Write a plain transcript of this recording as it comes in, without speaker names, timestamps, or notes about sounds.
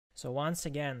So once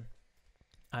again,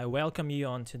 I welcome you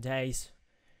on today's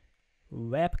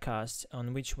webcast,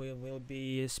 on which we will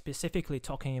be specifically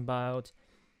talking about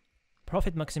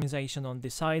profit maximization on the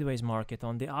sideways market,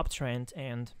 on the uptrend,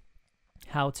 and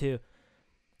how to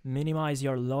minimize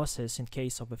your losses in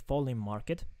case of a falling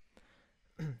market.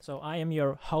 So I am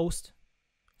your host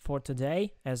for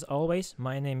today. As always,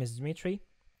 my name is Dmitry.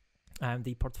 I'm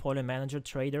the portfolio manager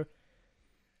trader,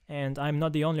 and I'm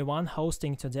not the only one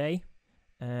hosting today.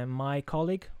 My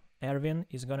colleague Erwin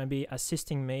is going to be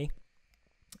assisting me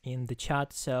in the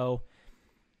chat, so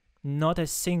not a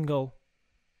single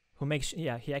he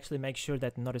actually makes sure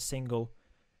that not a single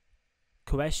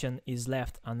question is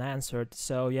left unanswered.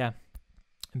 So yeah,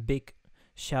 big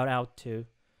shout out to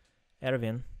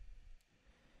Erwin.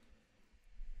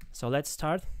 So let's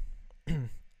start.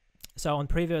 So on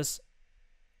previous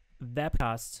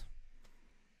webcasts,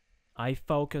 I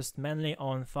focused mainly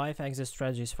on 5 exit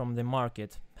strategies from the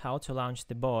market, how to launch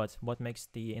the bot, what makes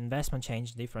the investment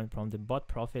change different from the bot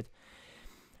profit,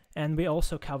 and we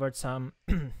also covered some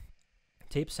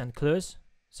tips and clues,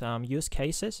 some use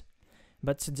cases.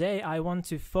 But today I want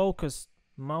to focus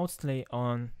mostly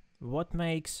on what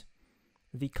makes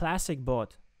the classic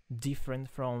bot different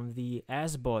from the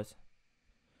SBot,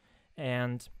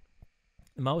 and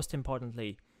most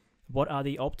importantly, what are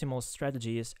the optimal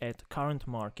strategies at current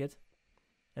market.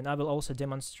 And I will also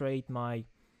demonstrate my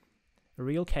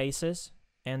real cases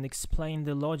and explain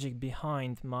the logic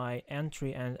behind my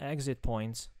entry and exit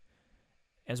points,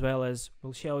 as well as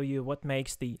we'll show you what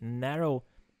makes the narrow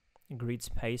grid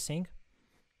spacing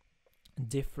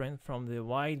different from the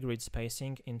wide grid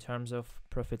spacing in terms of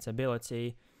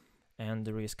profitability and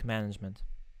the risk management.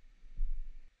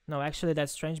 No, actually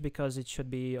that's strange because it should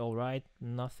be alright.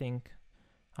 Nothing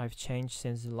I've changed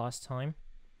since the last time.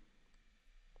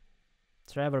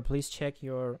 Trevor, please check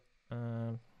your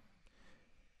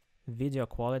video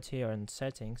quality and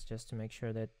settings just to make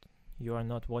sure that you are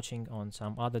not watching on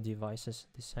some other devices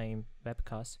the same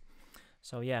webcast.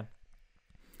 So yeah,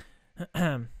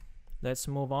 let's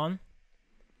move on.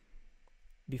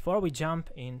 Before we jump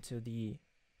into the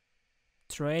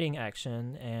trading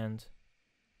action and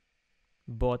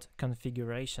bot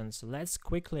configurations, let's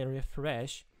quickly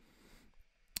refresh,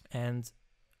 and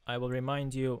I will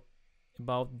remind you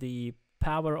about the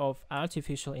power of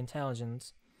artificial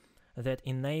intelligence that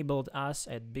enabled us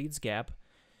at Bitsgap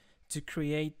to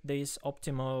create these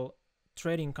optimal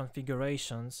trading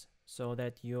configurations so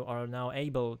that you are now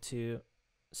able to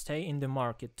stay in the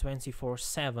market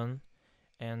 24/7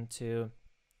 and to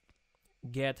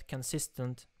get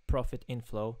consistent profit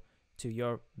inflow to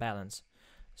your balance.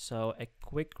 So a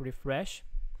quick refresh.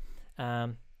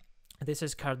 This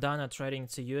is Cardano trading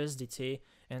to USDT,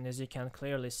 and as you can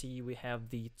clearly see, we have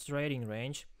the trading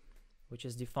range, which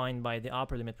is defined by the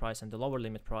upper limit price and the lower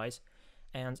limit price.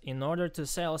 And in order to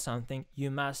sell something, you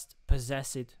must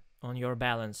possess it on your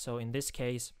balance. So in this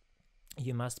case,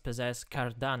 you must possess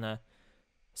Cardano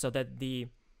so that the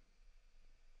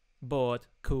bot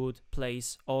could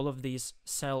place all of these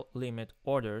sell limit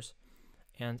orders.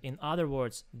 And in other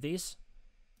words, this,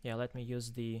 let me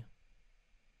use the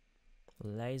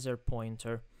laser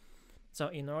pointer. So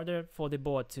in order for the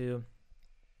bot to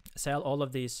sell all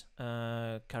of these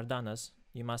Cardanos,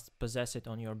 you must possess it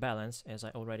on your balance, as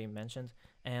I already mentioned.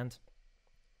 And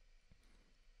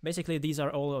basically these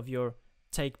are all of your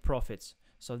take profits.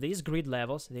 So these grid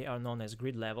levels, they are known as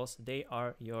grid levels. They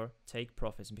are your take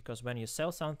profits, because when you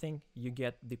sell something, you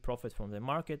get the profit from the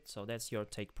market. So that's your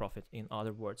take profit, in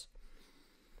other words.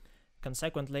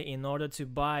 Consequently, in order to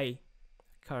buy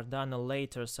Cardano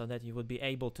later so that you would be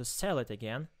able to sell it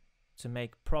again to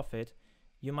make profit,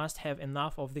 you must have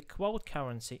enough of the quote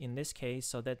currency in this case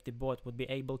so that the bot would be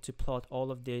able to plot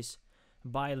all of these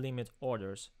buy limit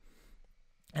orders.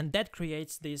 And that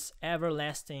creates this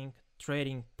everlasting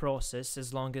trading process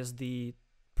as long as the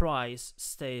price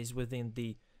stays within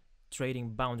the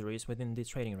trading boundaries, within the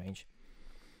trading range.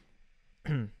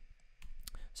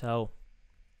 So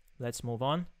let's move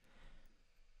on.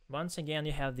 Once again,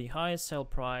 you have the highest sell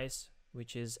price,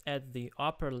 which is at the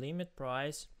upper limit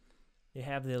price. You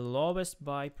have the lowest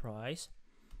buy price,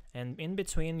 and in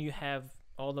between you have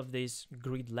all of these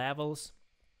grid levels,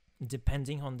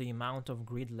 depending on the amount of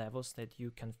grid levels that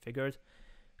you configured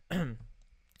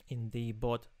in the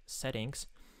bot settings.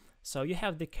 So you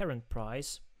have the current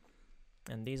price,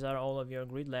 and these are all of your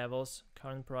grid levels.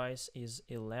 Current price is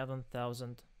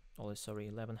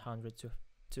 1100 to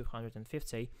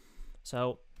 250.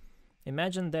 So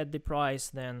imagine that the price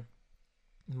then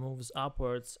moves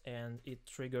upwards and it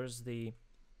triggers the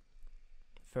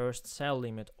first sell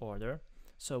limit order.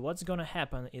 So what's gonna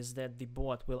happen is that the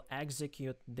bot will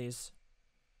execute this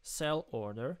sell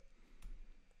order,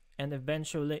 and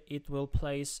eventually it will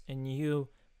place a new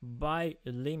buy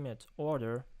limit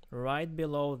order right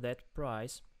below that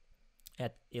price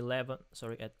at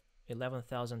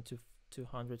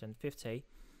 11,250.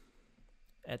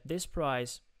 At this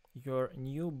price, your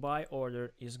new buy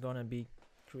order is gonna be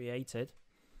created.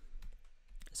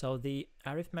 So the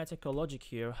arithmetical logic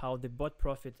here, how the bot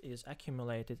profit is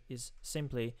accumulated, is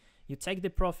simply you take the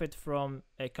profit from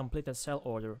a completed sell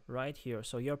order right here.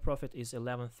 So your profit is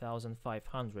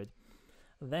 11,500.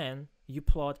 Then you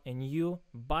plot a new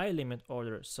buy limit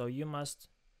order. So you must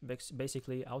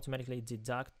basically automatically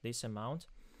deduct this amount.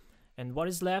 And what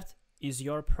is left is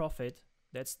your profit.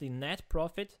 That's the net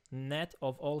profit, net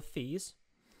of all fees.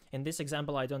 In this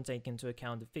example, I don't take into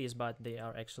account the fees, but they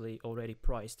are actually already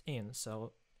priced in.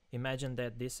 So imagine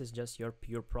that this is just your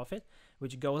pure profit,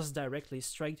 which goes directly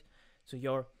straight to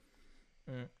your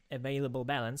available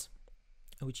balance,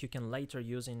 which you can later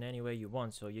use in any way you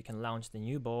want. So you can launch the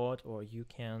new bot, or you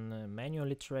can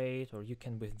manually trade, or you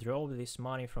can withdraw this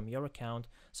money from your account.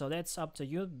 So that's up to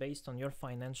you based on your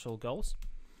financial goals.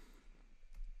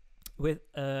 With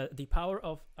the power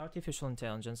of artificial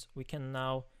intelligence, we can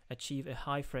now achieve a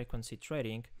high frequency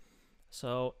trading.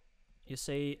 So you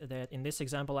say that in this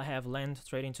example I have lent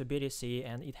trading to BTC,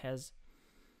 and it has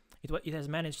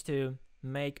managed to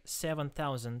make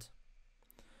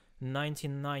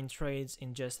 7,099 trades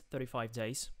in just 35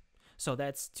 days. So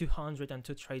that's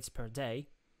 202 trades per day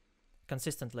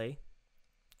consistently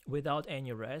without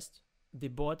any rest. The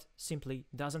bot simply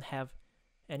doesn't have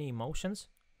any emotions.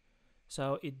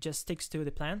 So it just sticks to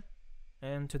the plan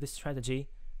and to the strategy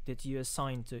that you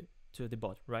assign to the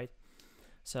bot, right?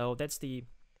 So that's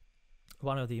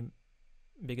one of the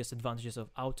biggest advantages of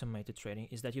automated trading,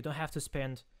 is that you don't have to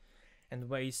spend and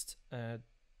waste a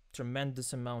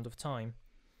tremendous amount of time,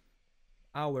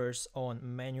 hours on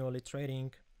manually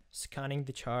trading, scanning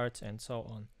the charts, and so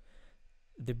on.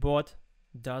 The bot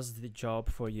does the job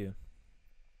for you.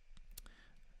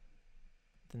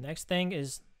 The next thing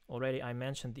is, already I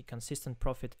mentioned, the consistent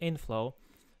profit inflow.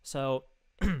 So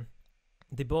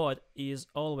the bot is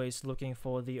always looking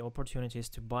for the opportunities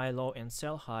to buy low and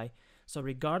sell high. So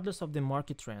regardless of the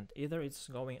market trend, either it's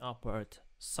going upward,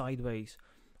 sideways,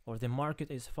 or the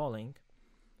market is falling,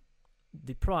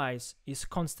 the price is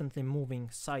constantly moving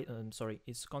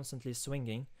it's constantly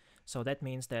swinging. So that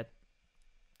means that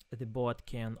the bot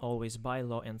can always buy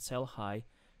low and sell high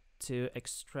to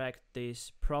extract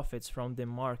these profits from the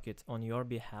market on your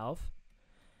behalf,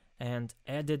 and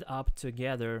added up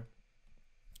together,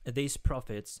 these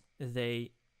profits,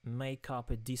 they make up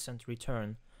a decent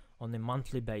return on a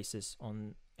monthly basis,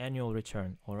 on annual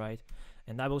return. All right,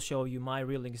 and I will show you my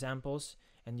real examples,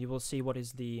 and you will see what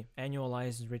is the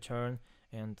annualized return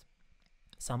and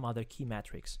some other key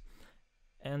metrics.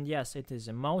 And yes, it is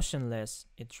emotionless.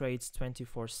 It trades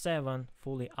 24/7,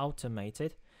 fully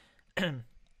automated.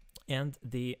 And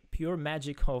the pure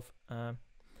magic of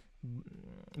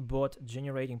bot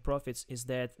generating profits is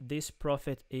that this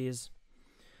profit is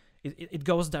it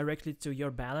goes directly to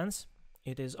your balance.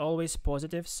 It is always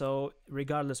positive. So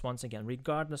regardless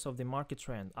of the market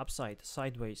trend, upside,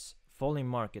 sideways, falling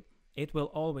market, it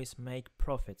will always make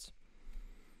profits.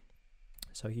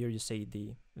 So here you see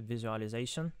the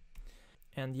visualization.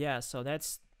 And yeah, so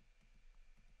that's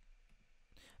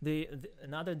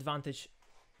another advantage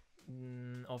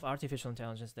of artificial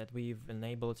intelligence that we've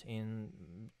enabled in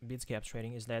Bitsgap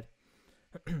trading, is that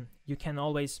you can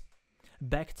always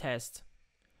backtest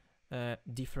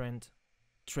different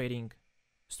trading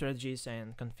strategies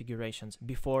and configurations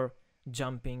before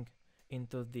jumping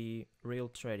into the real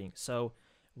trading. So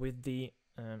with the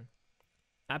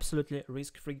absolutely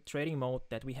risk-free trading mode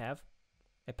that we have,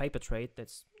 a paper trade,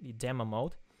 that's the demo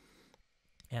mode,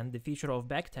 and the feature of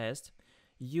backtest,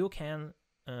 you can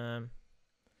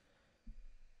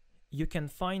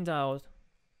find out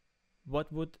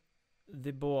what would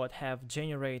the bot have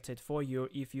generated for you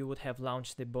if you would have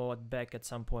launched the bot back at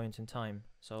some point in time.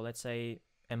 So let's say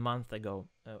a month ago,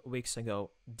 weeks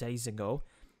ago, days ago.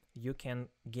 You can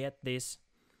get this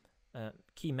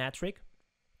key metric,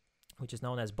 which is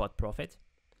known as bot profit,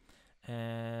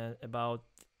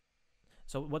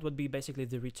 so what would be basically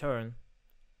the return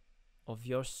of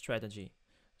your strategy.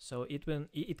 So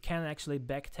it can actually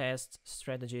backtest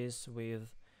strategies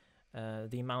with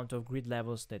the amount of grid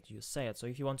levels that you set. So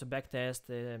if you want to backtest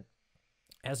the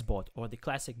SBot or the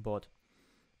classic bot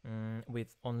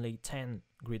with only 10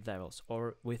 grid levels,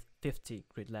 or with 50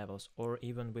 grid levels, or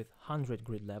even with 100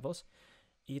 grid levels,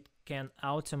 it can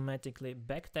automatically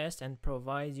backtest and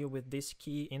provide you with these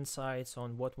key insights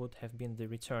on what would have been the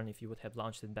return if you would have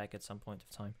launched it back at some point of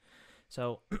time.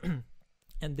 So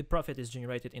and the profit is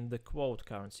generated in the quote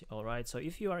currency. All right, so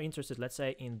if you are interested, let's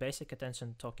say, in basic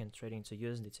attention token trading to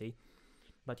USDT,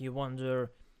 but you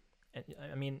wonder,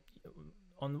 I mean,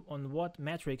 on what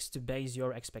metrics to base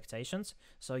your expectations.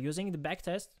 So using the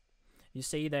backtest, you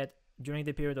see that during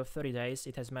the period of 30 days,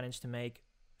 it has managed to make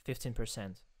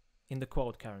 15% in the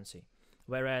quote currency,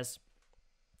 whereas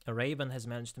a Raven has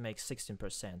managed to make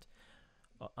 16%,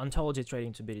 Ontology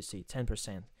trading to BTC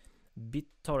 10%,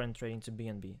 BitTorrent trading to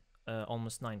BNB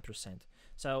almost 9%.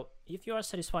 So if you are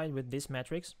satisfied with these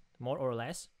metrics, more or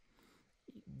less,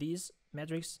 these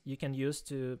metrics you can use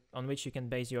on which you can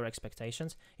base your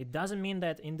expectations. It doesn't mean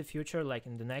that in the future, like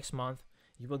in the next month,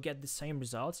 you will get the same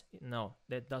results. No,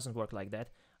 that doesn't work like that.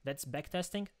 That's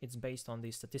backtesting. It's based on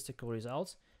the statistical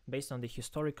results, based on the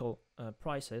historical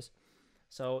prices.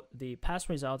 So the past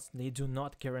results, they do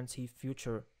not guarantee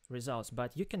future results,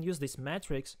 but you can use these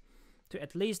metrics to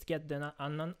at least get an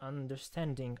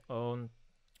understanding on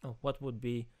what would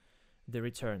be the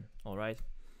return. All right.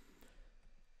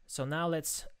 So now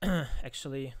let's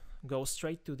actually go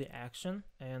straight to the action,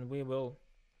 and we will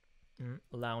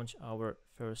launch our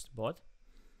first bot.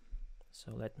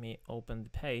 So let me open the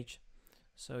page.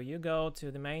 So you go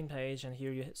to the main page, and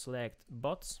here you select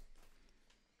bots,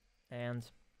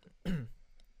 and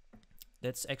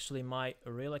that's actually my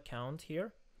real account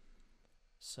here.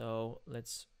 So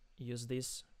let's use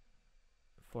this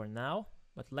for now,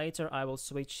 but later I will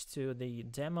switch to the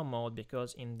demo mode,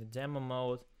 because in the demo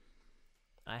mode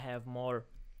I have more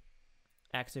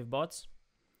active bots,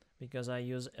 because I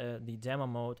use the demo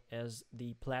mode as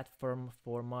the platform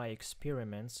for my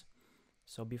experiments.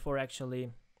 So before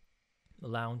actually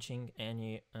launching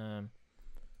any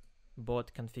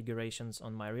bot configurations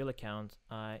on my real account,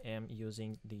 I am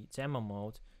using the demo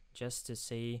mode just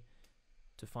to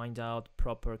find out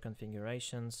proper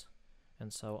configurations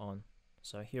and so on.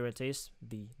 So here it is,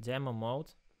 the demo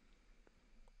mode.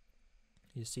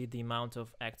 You see the amount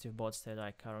of active bots that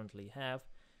I currently have.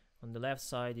 On the left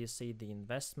side, you see the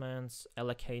investments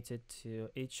allocated to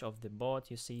each of the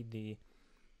bot. You see the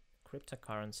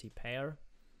cryptocurrency pair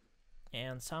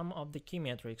and some of the key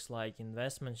metrics like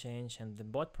investment change and the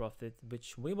bot profit,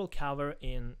 which we will cover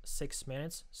in 6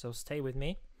 minutes. So stay with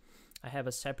me. I have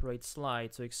a separate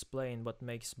slide to explain what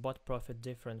makes bot profit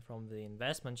different from the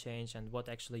investment change and what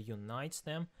actually unites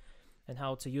them, and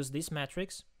how to use these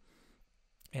metrics,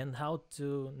 and how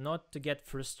to not to get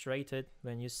frustrated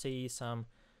when you see some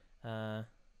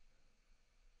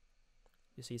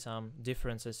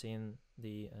differences in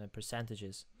the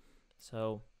percentages.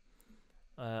 So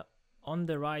on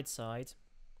the right side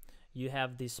you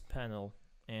have this panel,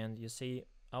 and you see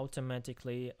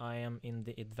automatically I am in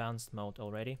the advanced mode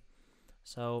already.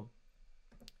 So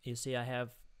you see I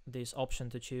have this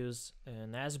option to choose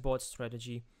an SBot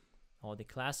strategy or the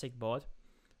classic bot.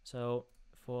 So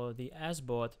for the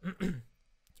SBot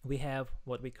we have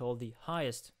what we call the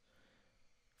highest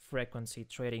frequency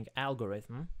trading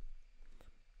algorithm,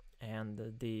 and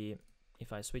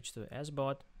if I switch to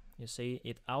SBot, you see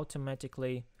it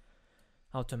automatically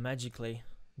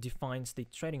defines the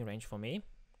trading range for me.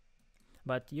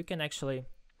 But you can actually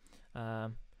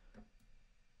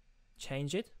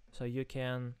change it, so you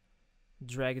can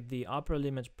drag the upper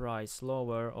limit price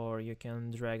lower, or you can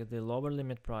drag the lower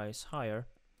limit price higher,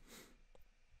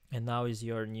 and now is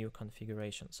your new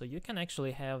configuration. So you can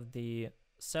actually have the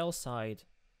sell side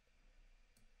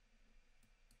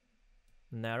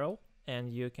narrow,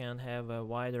 and you can have a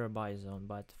wider buy zone,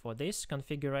 but for this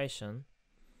configuration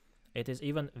it is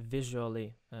even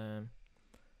visually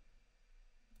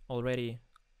already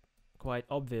quite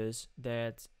obvious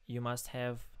that you must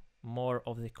have more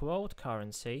of the quote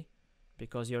currency,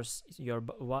 because your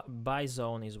buy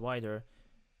zone is wider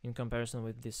in comparison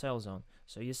with the sell zone.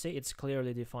 So you see it's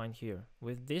clearly defined here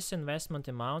with this investment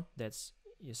amount. That's,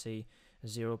 you see,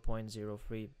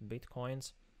 0.03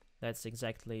 bitcoins. That's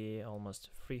exactly almost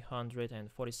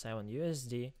 347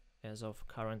 USD as of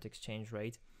current exchange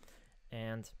rate.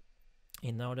 And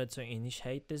in order to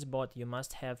initiate this bot, you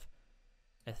must have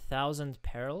 1,000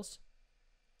 pearls,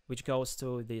 which goes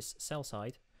to this sell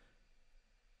side,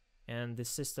 and the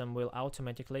system will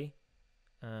automatically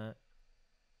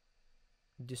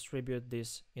distribute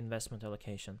this investment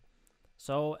allocation.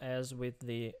 So as with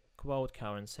the quote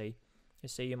currency, you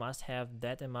see you must have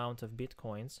that amount of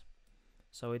bitcoins.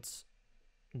 So it's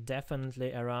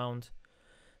definitely around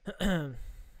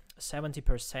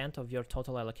 70% of your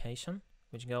total allocation,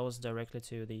 which goes directly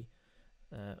to the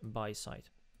buy side.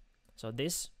 So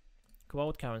this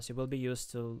quote currency will be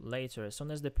used to later, as soon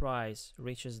as the price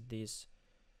reaches these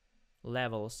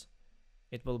levels,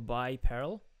 it will buy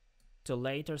Pearl to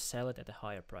later sell it at a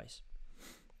higher price.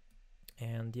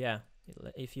 And yeah,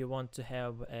 If you want to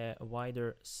have a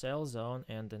wider sell zone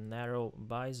and a narrow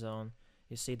buy zone,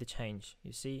 you see the change.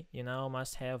 You see, you now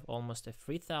must have almost a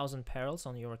 3,000 parallels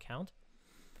on your account.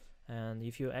 And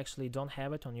if you actually don't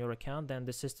have it on your account, then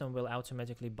the system will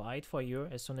automatically buy it for you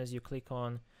as soon as you click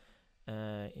on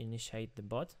initiate the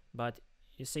bot. But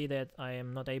you see that I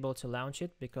am not able to launch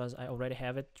it because I already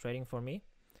have it trading for me.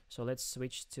 So let's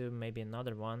switch to maybe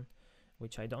another one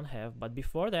which I don't have. But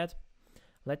before that,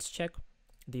 let's check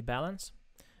the balance.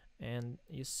 And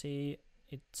you see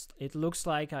it looks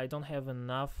like I don't have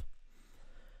enough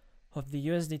of the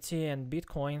USDT and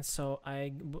Bitcoin, so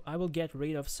I will get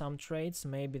rid of some trades.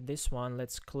 Maybe this one,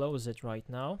 let's close it right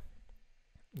now.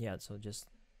 Yeah, so just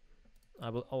I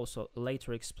will also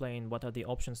later explain what are the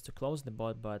options to close the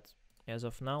bot, but as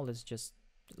of now, let's just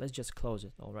close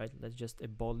it. All right, let's just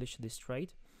abolish this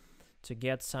trade to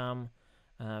get some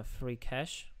free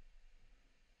cash.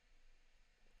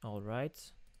 All right,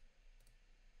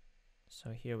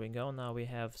 so here we go. Now we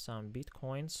have some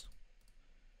Bitcoins.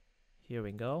 Here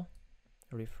we go.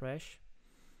 Refresh,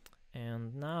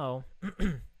 and now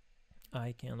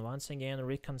I can once again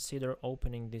reconsider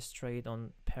opening this trade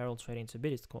on parallel trading to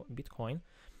Bitcoin,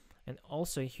 and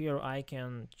also here I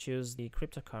can choose the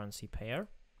cryptocurrency pair.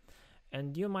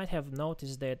 And you might have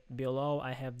noticed that below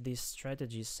I have this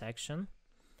strategies section,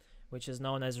 which is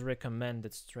known as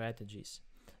recommended strategies.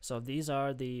 So these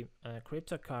are the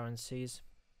cryptocurrencies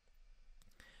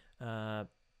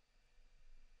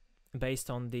based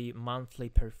on the monthly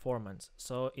performance.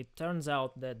 So it turns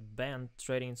out that BAND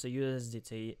trading to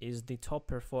USDT is the top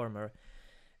performer,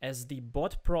 as the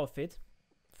bot profit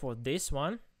for this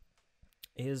one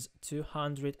is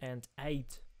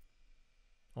 208,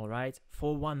 all right,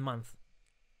 for 1 month.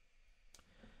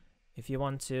 If you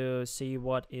want to see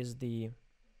what is the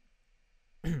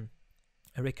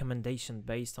recommendation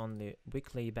based on the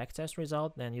weekly backtest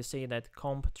result, then you see that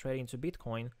comp trading to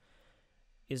Bitcoin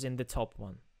is in the top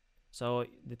one. So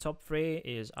the top 3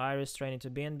 is Iris trading to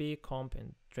BNB, Comp,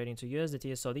 and trading to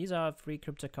USDT. So these are 3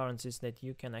 cryptocurrencies that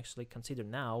you can actually consider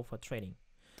now for trading.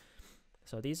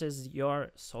 So this is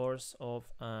your source of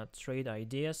trade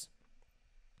ideas,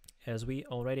 as we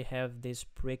already have this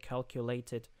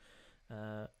pre-calculated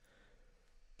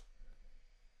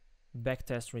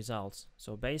backtest results.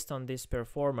 So based on these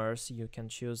performers, you can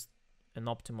choose an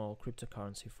optimal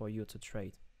cryptocurrency for you to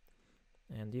trade.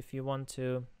 And if you want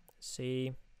to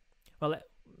see, well,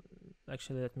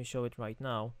 actually, let me show it right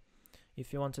now.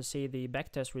 If you want to see the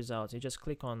backtest results, you just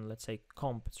click on, let's say,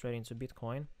 comp trading to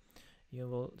Bitcoin. You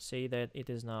will see that it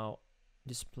is now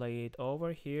displayed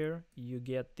over here. You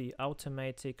get the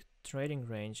automatic trading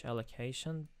range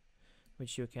allocation,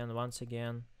 which you can once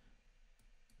again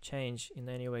change in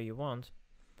any way you want.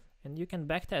 And you can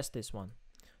backtest this one.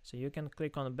 So you can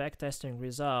click on backtesting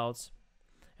results.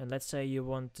 And let's say you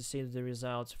want to see the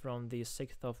results from the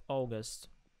 6th of August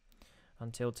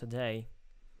until today.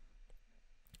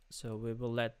 So we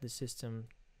will let the system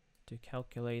to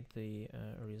calculate the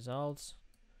results.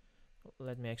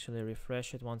 Let me actually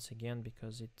refresh it once again,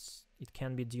 because it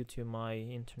can be due to my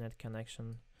internet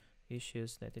connection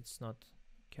issues that it's not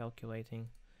calculating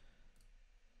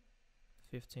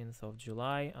 15th of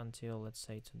July until, let's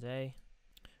say, today.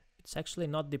 It's actually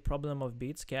not the problem of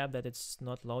Bitsgap that it's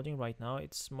not loading right now.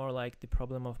 It's more like the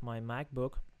problem of my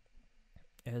MacBook,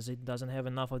 as it doesn't have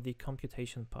enough of the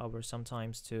computation power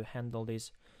sometimes to handle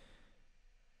these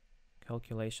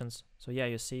calculations. So yeah,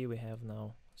 you see we have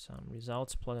now some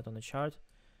results plotted on the chart,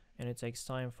 and it takes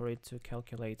time for it to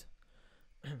calculate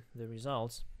the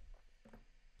results.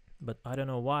 But I don't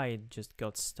know why it just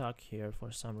got stuck here for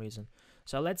some reason.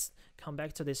 So let's come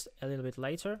back to this a little bit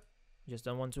later. Just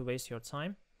don't want to waste your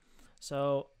time.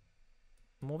 So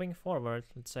moving forward,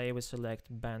 let's say we select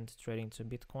BAND trading to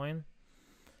Bitcoin.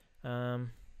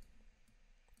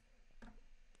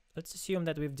 Let's assume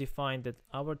that we've defined that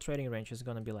our trading range is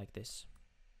going to be like this.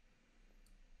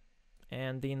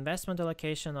 And the investment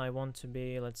allocation I want to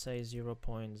be, let's say,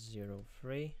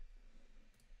 0.03.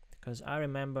 Because I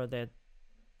remember that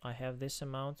I have this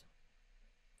amount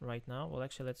right now. Well,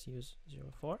 actually, let's use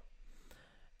 0.4.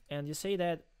 And you see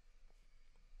that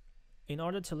in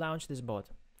order to launch this bot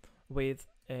with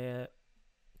a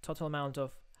total amount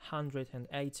of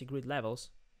 180 grid levels,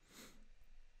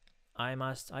 I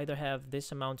must either have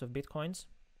this amount of Bitcoins,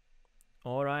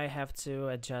 or I have to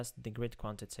adjust the grid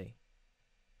quantity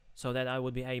so that I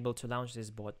would be able to launch this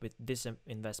bot with this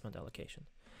investment allocation.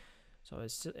 So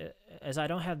as I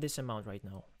don't have this amount right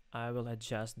now, I will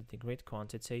adjust the grid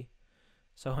quantity.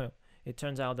 So it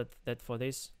turns out that for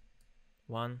this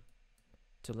one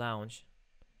to launch,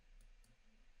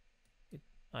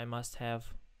 I must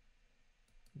have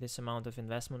this amount of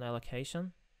investment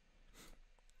allocation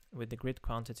with the grid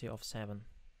quantity of 7,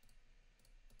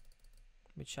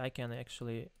 which I can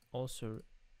actually also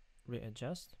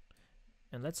readjust.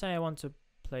 And let's say I want to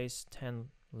place 10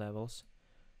 levels.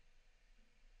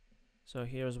 So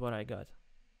here's what I got.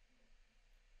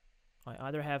 I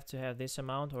either have to have this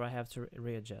amount or I have to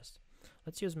readjust.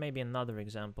 Let's use maybe another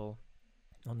example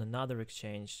on another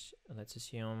exchange. Let's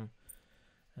assume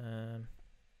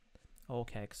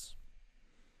Okex.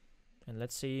 And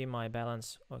let's see my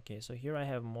balance. Okay, so here I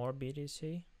have more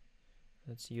BTC.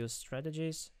 Let's use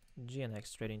strategies, GNX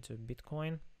straight into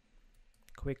Bitcoin.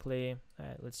 Quickly,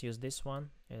 let's use this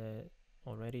one,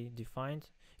 already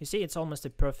defined. You see, it's almost a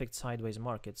perfect sideways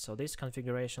market. So this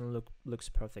configuration looks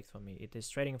perfect for me. It is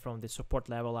trading from the support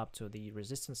level up to the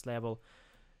resistance level.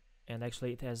 And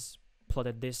actually it has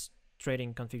plotted this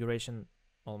trading configuration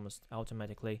almost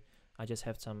automatically. I just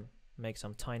have to make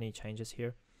some tiny changes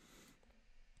here.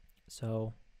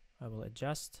 So I will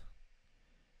adjust.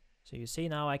 So you see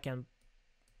now I can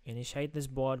initiate this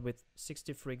board with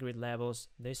 63 grid levels.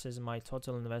 This is my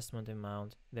total investment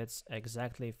amount. That's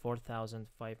exactly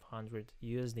 4,500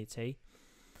 USDT.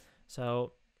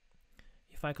 So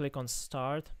if I click on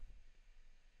start,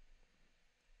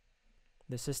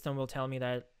 the system will tell me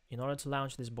that in order to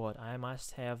launch this board, I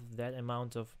must have that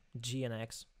amount of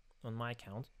GNX on my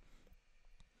account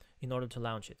in order to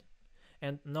launch it.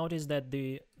 And notice that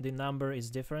the number is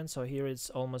different. So here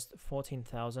it's almost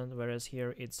 14,000, whereas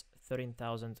here it's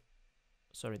 13,000.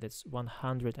 Sorry, that's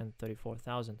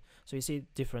 134,000. So you see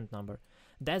different number.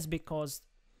 That's because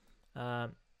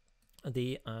the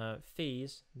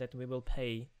fees that we will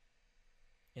pay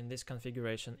in this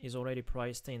configuration is already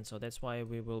priced in. So that's why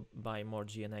we will buy more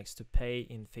GNX to pay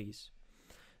in fees.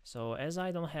 So as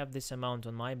I don't have this amount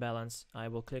on my balance, I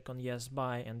will click on yes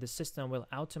buy, and the system will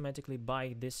automatically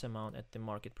buy this amount at the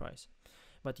market price.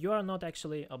 But you are not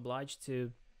actually obliged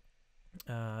to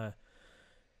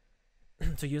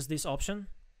use this option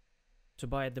to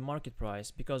buy at the market price,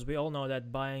 because we all know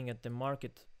that buying at the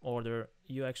market order,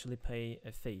 you actually pay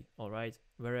a fee, all right?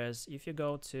 Whereas if you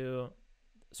go to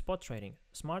spot trading,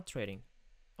 smart trading,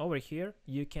 over here,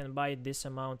 you can buy this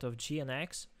amount of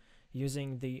GNX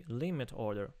using the limit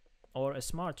order or a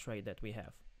smart trade that we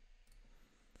have.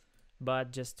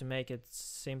 But just to make it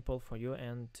simple for you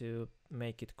and to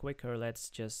make it quicker, let's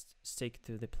just stick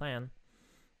to the plan.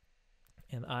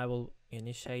 And I will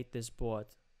initiate this board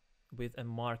with a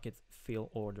market fill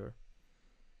order.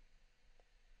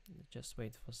 Just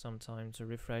wait for some time to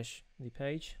refresh the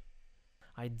page.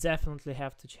 I definitely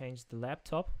have to change the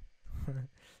laptop.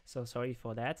 So sorry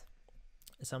for that.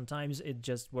 Sometimes it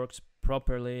just works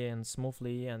properly and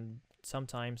smoothly, and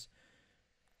sometimes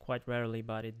quite rarely,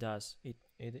 but it does.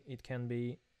 It can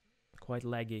be quite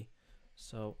laggy,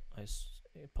 so I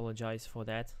apologize for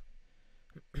that.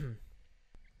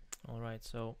 All right,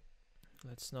 so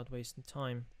let's not waste the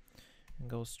time and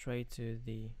go straight to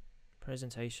the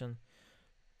presentation.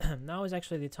 Now is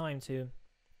actually the time to,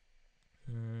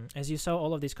 as you saw,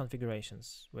 all of these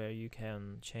configurations where you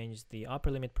can change the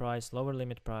upper limit price, lower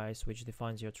limit price, which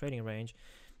defines your trading range,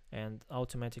 and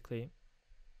automatically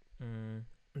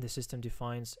the system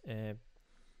defines a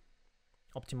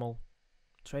optimal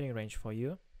trading range for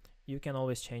you. You can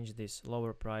always change this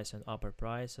lower price and upper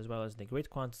price, as well as the grid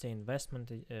quantity,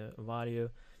 investment value.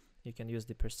 You can use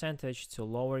the percentage to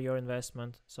lower your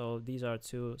investment. So these are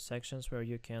two sections where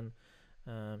you can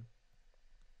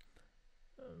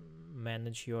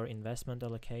manage your investment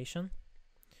allocation.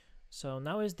 So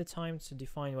now is the time to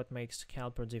define what makes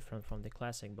Scalper different from the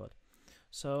classic bot.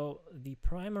 So the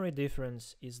primary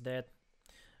difference is that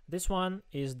this one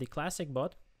is the classic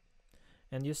bot,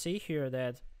 and you see here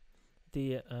that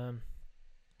the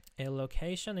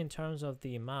allocation in terms of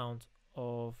the amount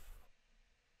of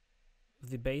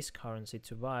the base currency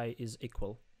to buy is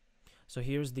equal. So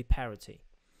here's the parity.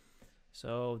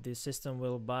 So the system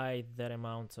will buy that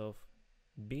amount of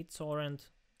BitTorrent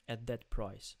at that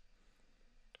price,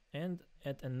 and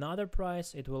at another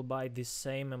price it will buy the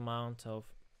same amount of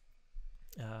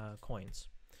coins,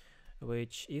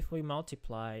 which if we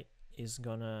multiply is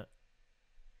gonna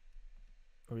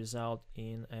result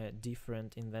in a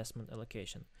different investment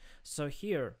allocation. So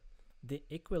here the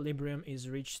equilibrium is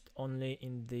reached only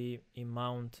in the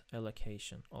amount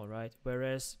allocation, all right,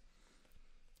 whereas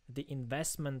the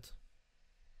investment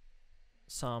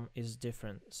sum is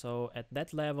different. So at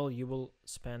that level you will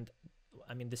spend,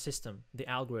 I mean the system, the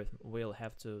algorithm will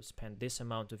have to spend this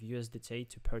amount of USDT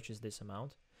to purchase this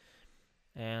amount,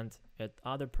 and at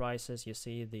other prices you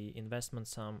see the investment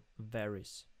sum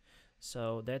varies.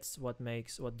 So that's what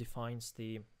defines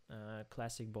the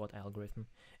classic bot algorithm.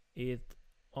 It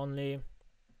only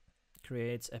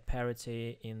creates a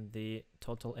parity in the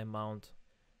total amount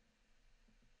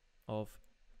of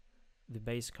the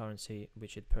base currency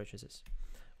which it purchases.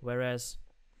 Whereas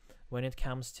when it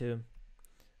comes to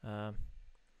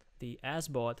the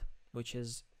SBot, which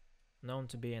is known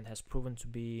to be and has proven to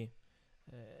be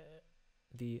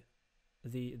the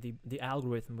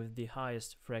algorithm with the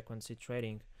highest frequency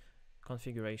trading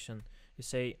configuration, you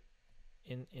say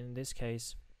in this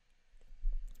case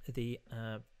the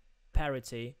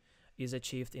parity is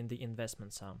achieved in the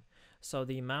investment sum. So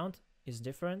the amount is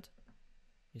different.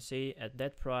 You see, at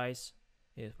that price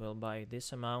it will buy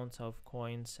this amount of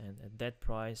coins, and at that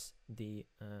price the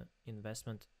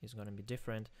investment is going to be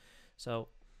different. So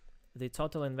the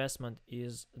total investment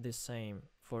is the same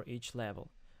for each level.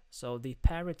 So the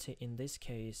parity in this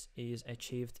case is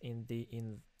achieved in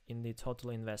the total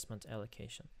investment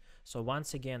allocation. So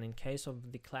once again, in case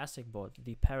of the classic bot,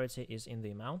 the parity is in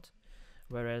the amount,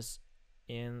 whereas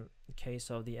in case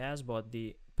of the SBot,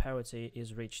 the parity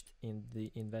is reached in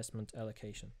the investment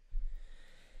allocation.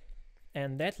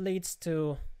 And that leads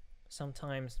to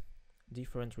sometimes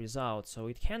different results. So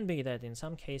it can be that in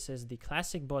some cases the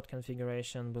classic bot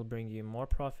configuration will bring you more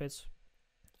profits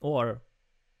or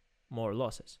more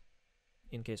losses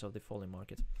in case of the falling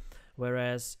market.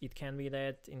 Whereas it can be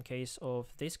that in case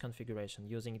of this configuration,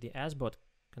 using the SBot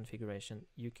configuration,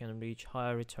 you can reach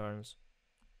higher returns.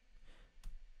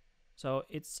 So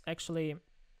it's actually,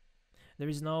 there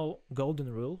is no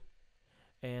golden rule,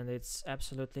 and it's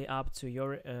absolutely up to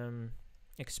your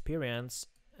experience,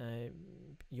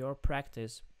 your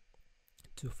practice,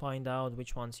 to find out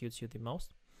which one suits you the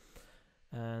most.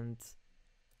 And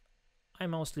I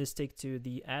mostly stick to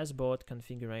the SBot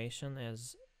configuration,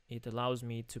 as it allows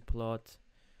me to plot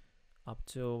up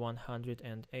to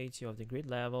 180 of the grid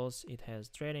levels. It has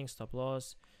trading, stop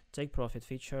loss, take profit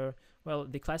feature. Well,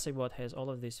 the classic bot has all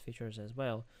of these features as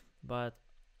well, but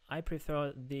I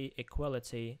prefer the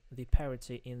equality, the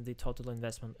parity in the total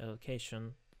investment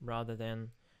allocation rather than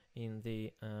in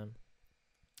the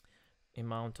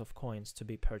amount of coins to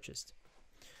be purchased.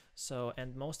 So,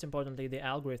 and most importantly, the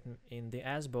algorithm in the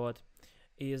SBot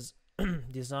is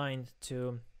designed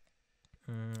to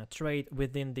trade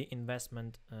within the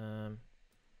investment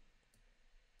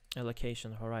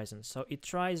allocation horizon. So it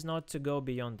tries not to go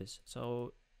beyond this.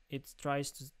 So it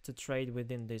tries to trade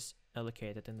within this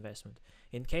allocated investment.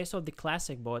 In case of the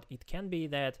classic bot, it can be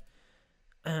that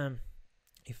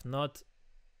if not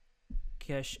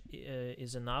cash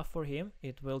is enough for him,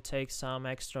 it will take some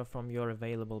extra from your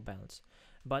available balance.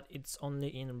 But it's only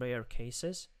in rare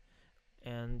cases,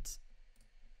 and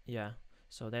yeah,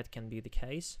 so that can be the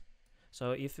case.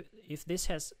 So if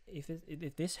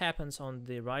this happens on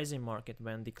the rising market,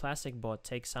 when the classic bot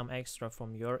takes some extra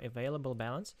from your available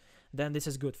balance, then this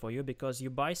is good for you because you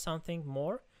buy something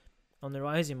more on the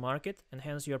rising market, and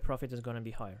hence your profit is going to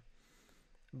be higher.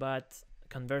 But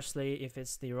conversely, if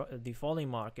it's the falling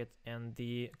market and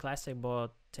the classic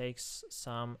bot takes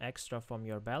some extra from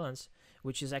your balance,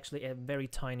 which is actually a very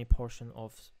tiny portion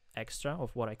of extra,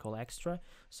 of what I call extra,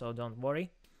 so don't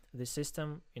worry. The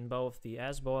system in both the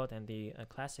SBot and the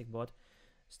classic bot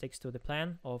sticks to the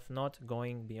plan of not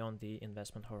going beyond the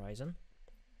investment horizon.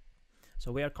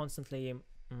 So we are constantly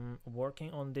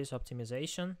working on this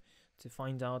optimization to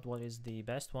find out what is the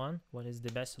best one, what is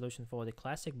the best solution for the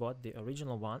classic bot, the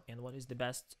original one, and what is the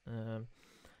best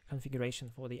configuration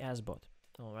for the SBot.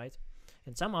 All right,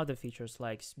 and some other features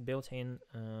like built-in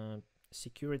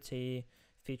security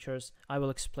features I will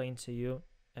explain to you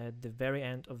at the very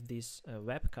end of this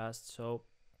webcast, so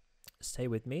stay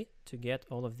with me to get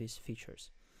all of these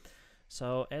features.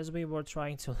 So as we were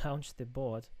trying to launch the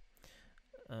bot,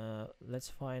 let's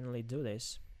finally do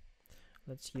this.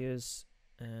 Let's use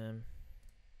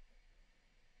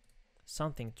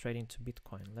something trading to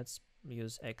Bitcoin. Let's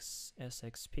use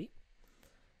SXP.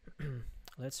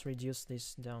 Let's reduce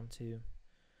this down to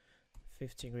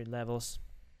 50 grid levels.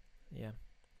 Yeah,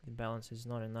 the balance is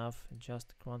not enough,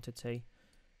 just quantity.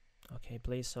 Okay,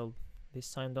 please, so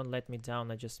this time don't let me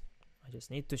down. I just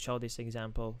need to show this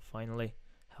example finally,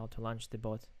 how to launch the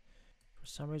bot. For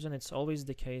some reason it's always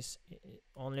the case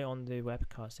only on the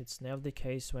webcast. It's never the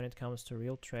case when it comes to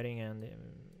real trading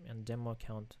and demo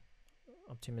account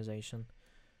optimization.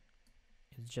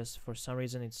 It's just for some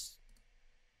reason it's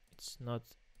not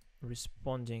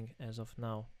responding as of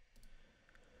now.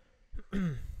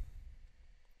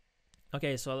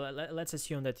 Okay, so let's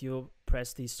assume that you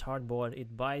press the start board,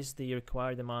 it buys the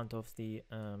required amount of the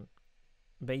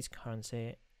base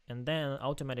currency, and then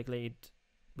automatically it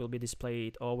will be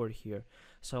displayed over here.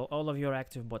 So all of your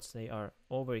active bots, they are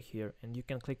over here, and you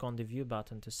can click on the view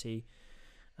button to see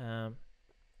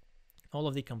all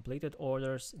of the completed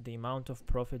orders, the amount of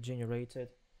profit generated.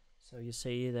 So you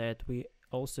see that we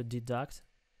also deduct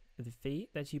the fee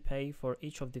that you pay for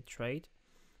each of the trade.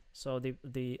 So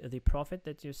the profit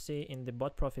that you see in the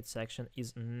bot profit section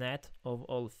is net of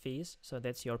all fees. So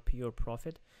that's your pure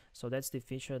profit. So that's the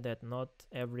feature that not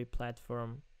every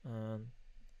platform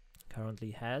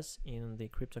currently has in the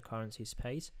cryptocurrency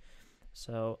space.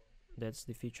 So that's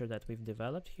the feature that we've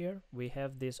developed here. We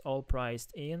have this all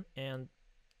priced in, and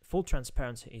full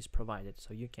transparency is provided.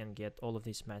 So you can get all of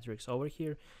these metrics over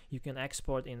here. You can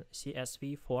export in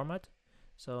CSV format,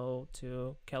 so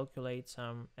to calculate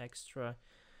some extra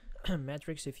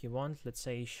metrics if you want, let's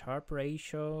say Sharpe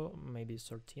ratio, maybe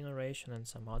Sortino ratio, and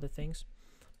some other things.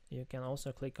 You can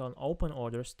also click on open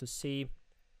orders to see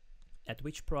at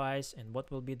which price and what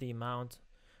will be the amount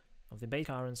of the base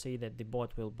currency that the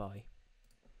bot will buy.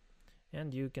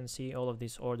 And you can see all of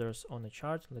these orders on the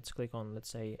chart. Let's click on, let's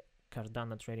say,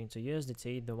 Cardano trading to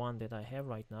USDT, the one that I have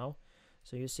right now.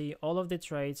 So you see all of the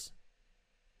trades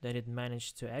that it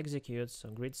managed to execute. So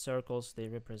grid circles, they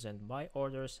represent buy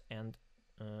orders, and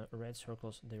red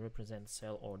circles, they represent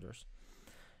sell orders.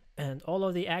 And all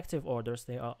of the active orders,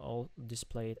 they are all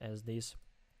displayed as these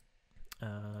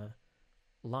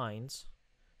lines.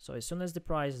 So as soon as the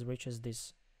price reaches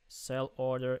this sell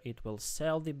order, it will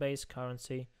sell the base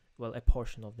currency, well, a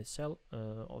portion of the sell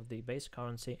of the base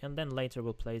currency, and then later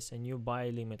will place a new buy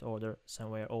limit order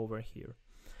somewhere over here.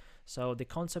 So the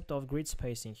concept of grid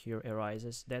spacing here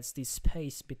arises. That's the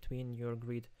space between your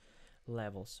grid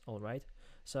levels. All right.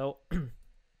 So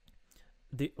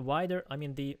the wider, I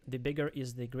mean, the bigger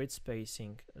is the grid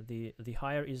spacing, the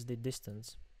higher is the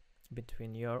distance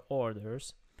between your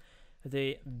orders,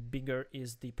 the bigger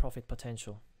is the profit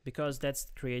potential, because that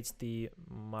creates the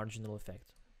marginal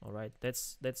effect. All right,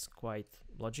 that's quite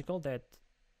logical, that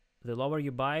the lower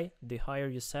you buy, the higher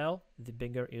you sell, the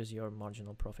bigger is your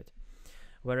marginal profit.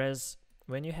 Whereas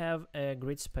when you have a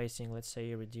grid spacing, let's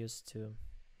say reduced to,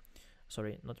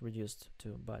 sorry, not reduced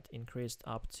to, but increased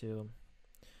up to,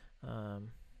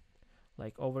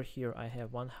 like over here I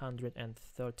have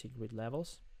 130 grid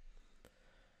levels.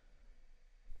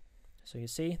 So you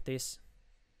see this,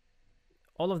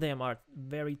 all of them are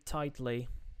very tightly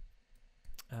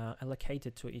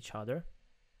allocated to each other.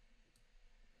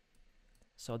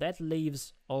 So that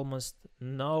leaves almost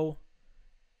no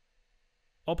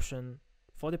option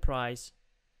for the price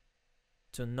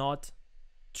to not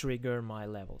trigger my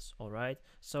levels. All right,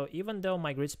 so even though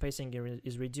my grid spacing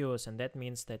is reduced, and that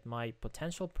means that my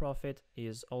potential profit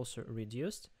is also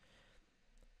reduced,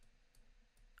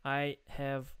 I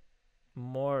have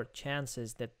more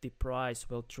chances that the price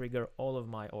will trigger all of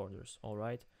my orders. All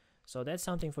right, so that's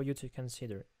something for you to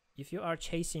consider. If you are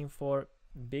chasing for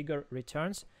bigger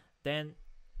returns, then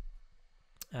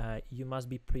you must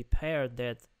be prepared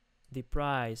that the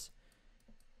price,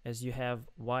 as you have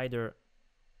wider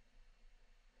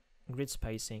grid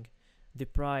spacing, the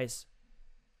price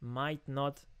might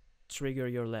not trigger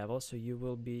your level, so you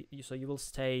will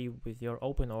stay with your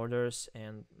open orders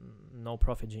and no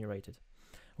profit generated.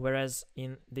 Whereas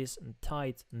in this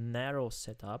tight, narrow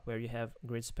setup where you have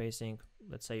grid spacing,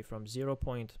 let's say from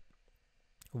 0.1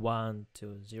 to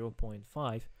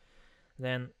 0.5,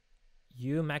 then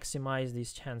you maximize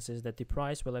these chances that the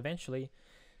price will eventually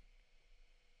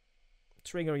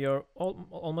trigger your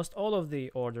almost all of the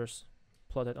orders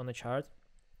plotted on the chart,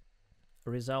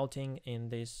 resulting in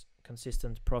this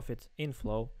consistent profit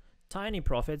inflow. Tiny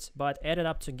profits, but added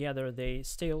up together, they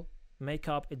still make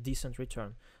up a decent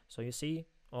return. So you see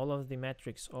all of the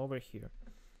metrics over here.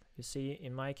 You see,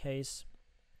 in my case,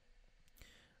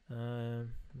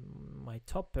 my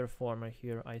top performer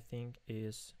here, I think,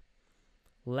 is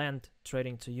Land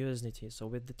trading to USDT. So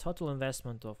with the total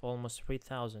investment of almost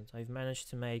 3,000, I've managed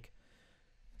to make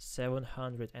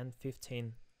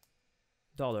 $715.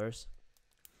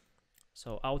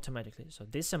 So automatically, so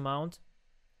this amount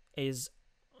is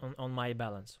on my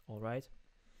balance. All right,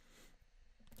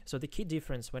 so the key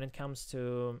difference when it comes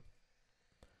to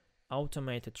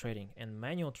automated trading and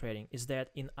manual trading is that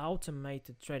in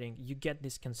automated trading you get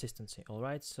this consistency. All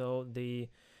right, so the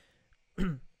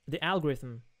the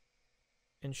algorithm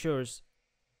ensures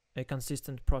a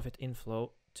consistent profit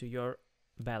inflow to your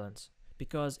balance,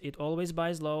 because it always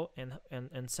buys low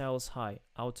and sells high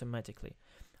automatically.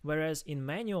 Whereas in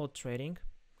manual trading,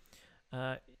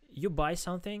 you buy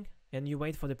something and you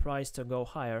wait for the price to go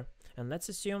higher. And let's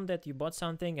assume that you bought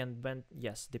something and when,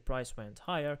 yes, the price went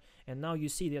higher, and now you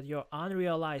see that your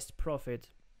unrealized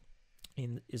profit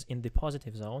is in the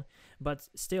positive zone, but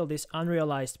still this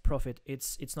unrealized profit,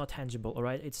 it's not tangible. All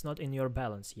right, it's not in your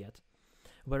balance yet.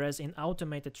 Whereas in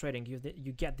automated trading,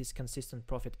 you get this consistent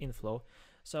profit inflow.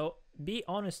 So be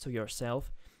honest to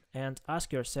yourself and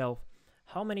ask yourself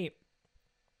how many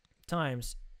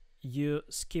times you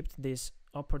skipped this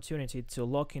opportunity to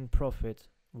lock in profit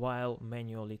while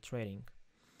manually trading.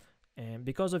 And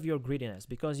because of your greediness,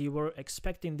 because you were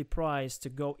expecting the price to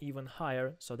go even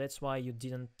higher, so that's why you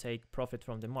didn't take profit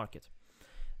from the market.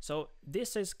 So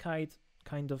this is kind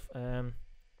of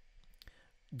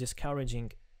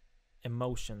discouraging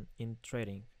emotion in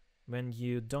trading when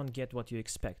you don't get what you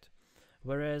expect.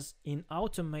 Whereas in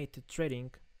automated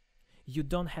trading, you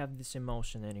don't have this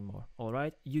emotion anymore, all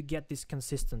right? You get this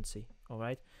consistency, all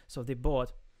right? So the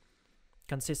bot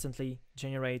consistently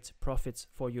generates profits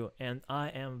for you, and I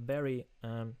am very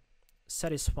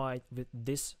satisfied with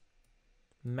this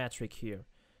metric here.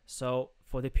 So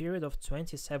for the period of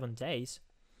 27 days,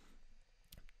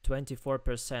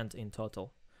 24% in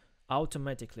total,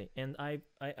 automatically, and I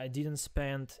didn't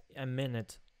spend a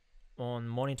minute on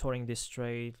monitoring this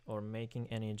trade or making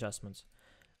any adjustments.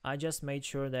 I just made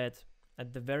sure that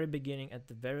at the very beginning, at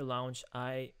the very launch,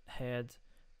 I had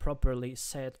properly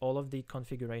set all of the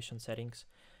configuration settings,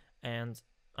 and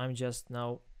I'm just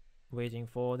now waiting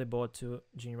for the bot to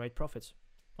generate profits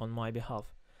on my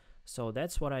behalf. So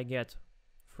that's what I get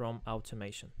from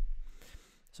automation.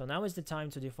 So now is the time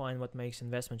to define what makes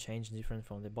investment change different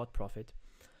from the bot profit.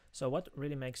 So what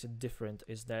really makes it different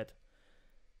is that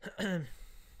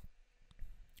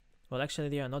well, actually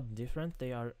they are not different,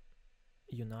 they are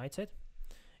united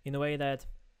in a way that,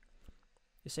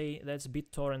 you see, that's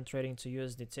BitTorrent trading to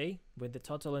USDT with the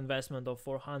total investment of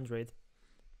 400,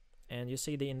 and you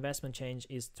see the investment change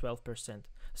is 12%.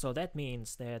 So that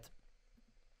means that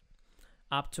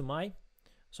up to my,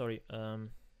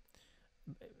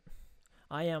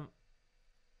 I am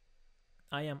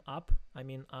up,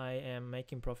 I am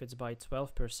making profits by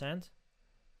 12%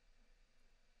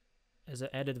 as an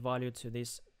added value to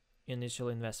this initial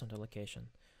investment allocation.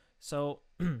 So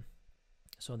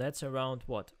so that's around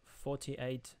what,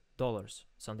 $48,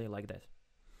 something like that.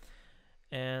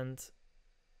 And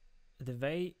the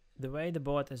way the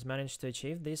bot has managed to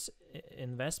achieve this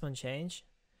investment change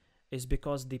is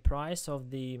because the price of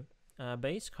the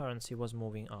base currency was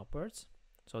moving upwards.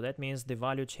 So that means the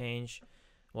value change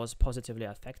was positively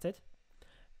affected,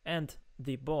 and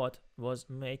the bot was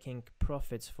making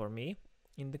profits for me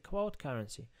in the quote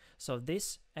currency. So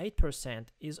this 8%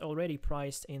 is already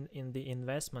priced in the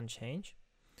investment change.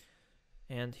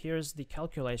 And here's the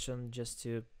calculation just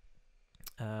to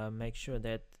make sure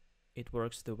that it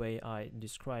works the way I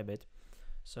describe it.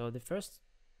 So the first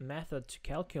method to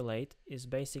calculate is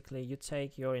basically you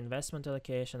take your investment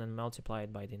allocation and multiply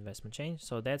it by the investment change.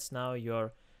 So that's now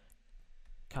your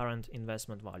current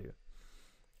investment value.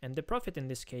 And the profit in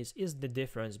this case is the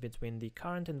difference between the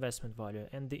current investment value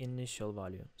and the initial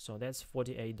value. So that's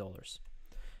 $48.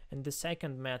 And the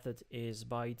second method is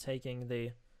by taking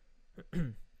the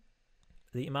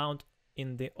the amount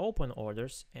in the open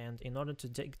orders, and in order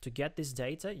to get this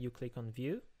data, you click on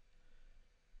view.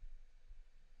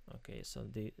 Okay, so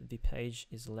the page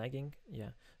is lagging. Yeah,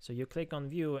 so you click on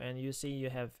view and you see you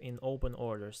have in open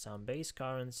orders some base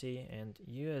currency and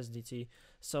USDT.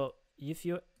 So if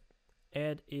you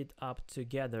add it up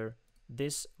together,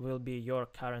 this will be your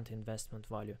current investment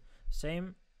value.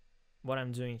 Same what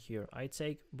I'm doing here. I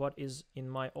take what is in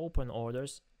my open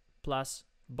orders plus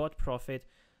bot profit,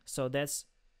 so that's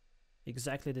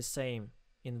exactly the same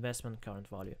investment current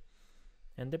value.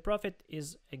 And the profit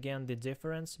is again the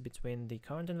difference between the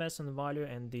current investment value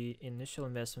and the initial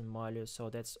investment value, so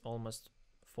that's almost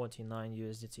 49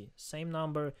 USDT. Same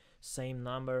number, same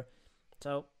number.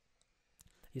 So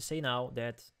you see now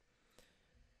that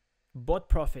bot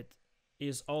profit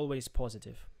is always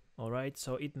positive, all right?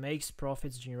 So it makes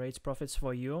profits, generates profits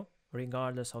for you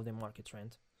regardless of the market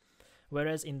trend.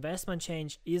 Whereas investment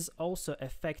change is also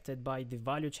affected by the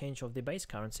value change of the base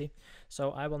currency.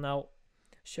 So I will now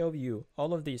show you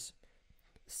all of these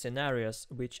scenarios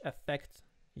which affect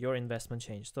your investment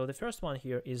change. So the first one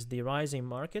here is the rising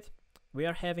market. We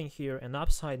are having here an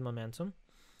upside momentum.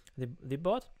 The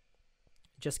bot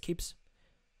just keeps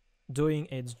doing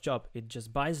its job. It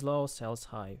just buys low, sells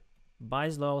high,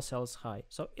 buys low, sells high.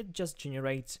 So it just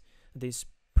generates this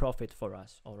profit for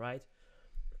us, all right?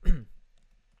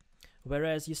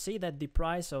 Whereas you see that the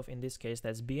price of, in this case,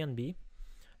 that's BNB,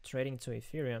 trading to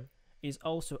Ethereum, is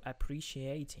also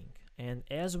appreciating. And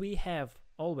as we have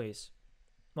always,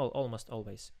 well, almost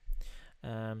always,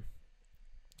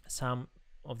 some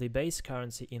of the base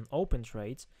currency in open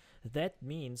trades, that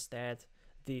means that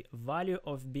the value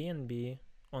of BNB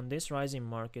on this rising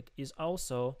market is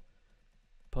also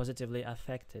positively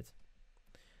affected.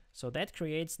 So that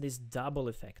creates this double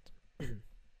effect.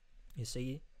 You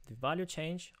see, the value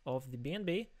change of the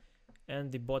BNB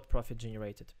and the bot profit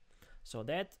generated. So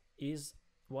that is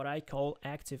what I call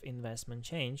active investment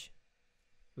change,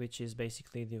 which is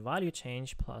basically the value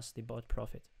change plus the bot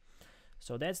profit.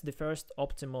 So that's the first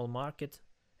optimal market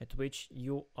at which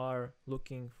you are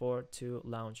looking for to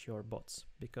launch your bots,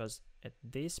 because at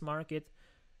this market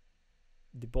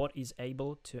the bot is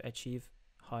able to achieve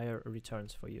higher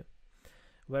returns for you.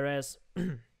 Whereas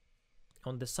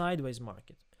on the sideways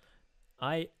market,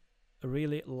 I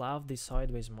really love the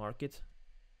sideways market,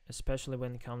 especially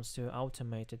when it comes to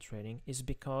automated trading, is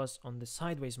because on the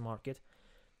sideways market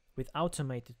with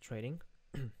automated trading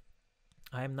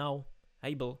I am now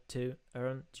able to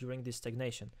earn during this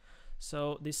stagnation.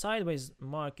 So the sideways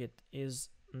market is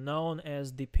known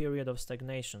as the period of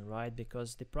stagnation, right?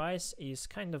 Because the price is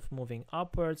kind of moving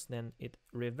upwards, then it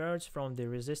reverts from the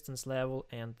resistance level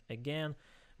and again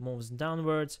moves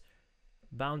downwards,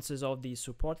 bounces off the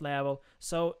support level.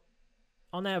 So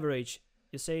on average,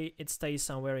 you say it stays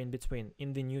somewhere in between,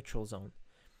 in the neutral zone.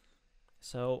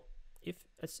 So if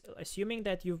assuming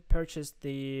that you've purchased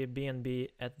the BNB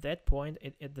at that point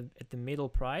at the middle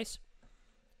price,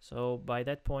 so by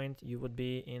that point you would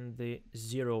be in the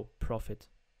zero profit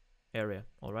area,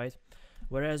 all right?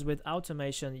 Whereas with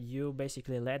automation, you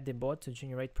basically let the bot to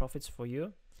generate profits for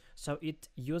you. So it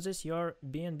uses your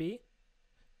BNB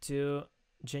to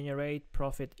generate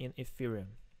profit in Ethereum,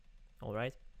 all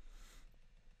right?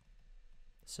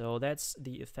 So that's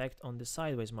the effect on the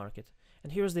sideways market.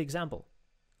 And here's the example.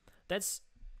 That's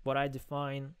what I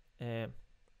define a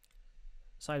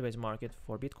sideways market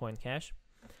for Bitcoin Cash.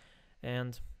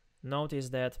 And notice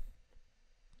that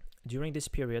during this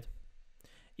period,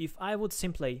 if I would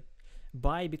simply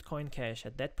buy Bitcoin Cash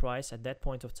at that price, at that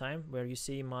point of time, where you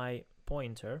see my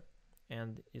pointer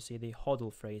and you see the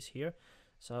hodl phrase here.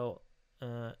 So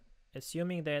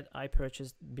assuming that I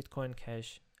purchased Bitcoin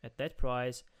Cash at that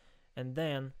price, and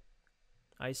then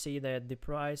I see that the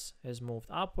price has moved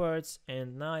upwards,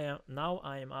 and now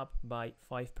I am up by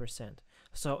 5%.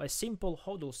 So a simple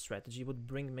hodl strategy would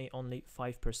bring me only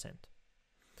 5%.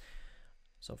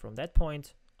 So from that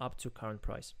point up to current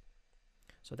price.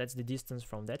 So that's the distance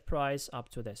from that price up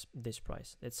to this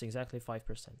price. That's exactly 5%.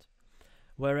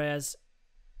 Whereas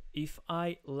if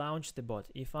I launch the bot,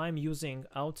 if I'm using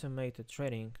automated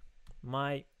trading,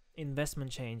 my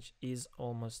investment change is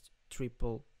almost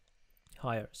triple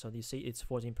higher. So you see it's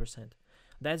 14%.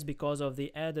 That's because of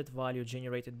the added value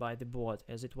generated by the bot,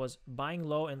 as it was buying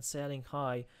low and selling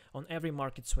high on every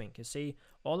market swing. You see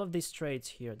all of these trades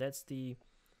here, that's the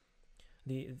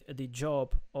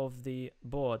job of the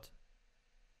bot,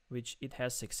 which it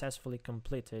has successfully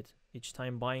completed, each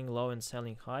time buying low and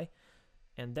selling high.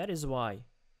 And that is why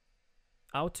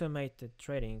automated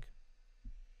trading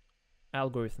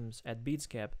algorithms at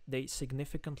Bitsgap, they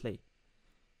significantly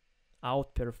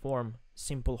outperform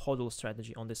simple hodl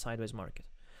strategy on the sideways market.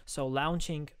 So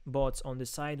launching bots on the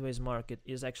sideways market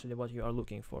is actually what you are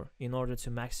looking for in order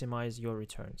to maximize your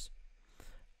returns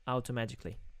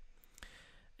automatically.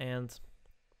 And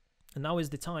now is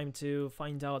the time to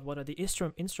find out what are the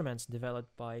instruments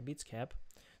developed by Bitsgap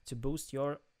to boost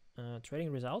your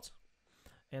trading results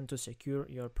and to secure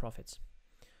your profits.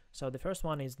 So the first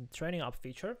one is the trading up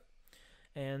feature,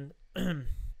 and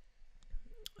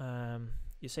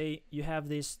you say you have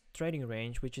this trading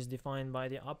range which is defined by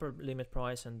the upper limit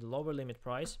price and the lower limit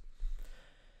price,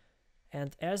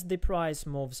 and as the price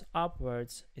moves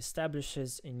upwards,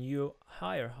 establishes a new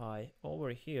higher high over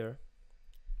here.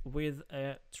 With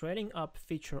a trading up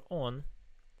feature on,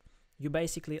 you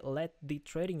basically let the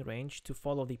trading range to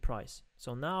follow the price.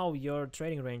 So now your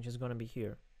trading range is going to be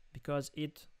here because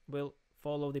it will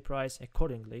follow the price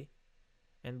accordingly,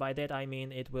 and by that I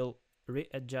mean it will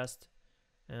readjust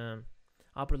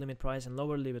upper limit price and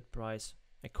lower limit price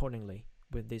accordingly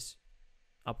with this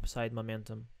upside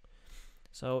momentum.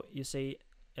 So you see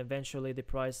eventually the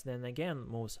price then again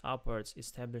moves upwards,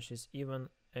 establishes even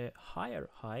a higher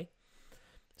high.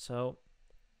 So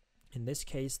in this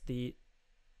case the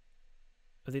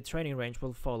trading range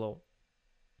will follow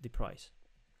the price.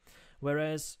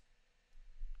 Whereas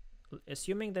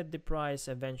assuming that the price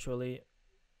eventually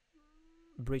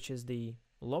breaches the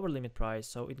lower limit price,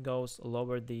 so it goes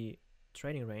lower the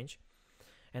trading range,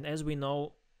 and as we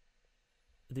know,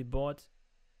 the bot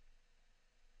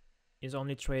is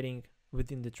only trading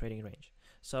within the trading range.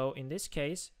 So in this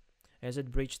case, as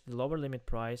it breached the lower limit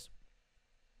price,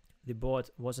 the bot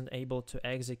wasn't able to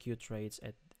execute trades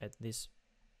at this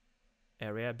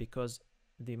area because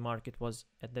the market was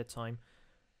at that time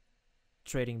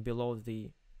trading below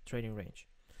the trading range.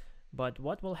 But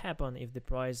what will happen if the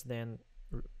price then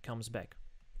comes back?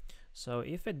 So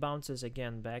if it bounces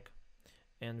again back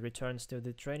and returns to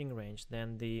the trading range,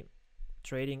 then the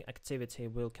trading activity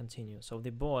will continue. So the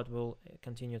bot will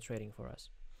continue trading for us.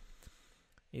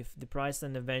 If the price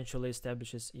then eventually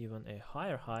establishes even a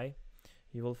higher high,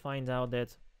 you will find out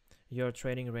that your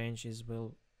trading range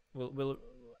will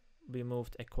be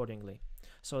moved accordingly.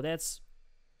 So that's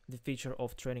the feature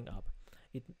of trading up.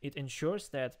 It ensures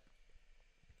that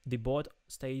the bot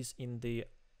stays in the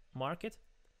market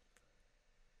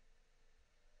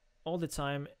all the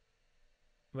time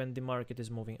when the market is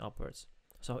moving upwards.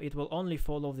 So it will only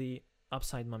follow the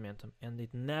upside momentum and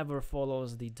it never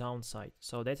follows the downside.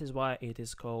 So that is why it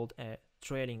is called a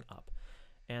trading up.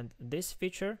 And this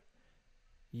feature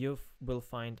you will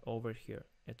find over here,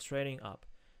 a trading up.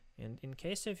 And in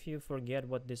case if you forget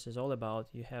what this is all about,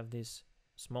 you have this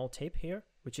small tip here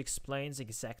which explains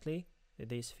exactly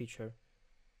this feature.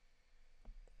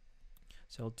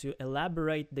 So to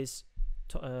elaborate this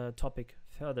topic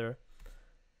further,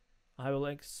 I will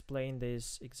explain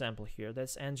this example here.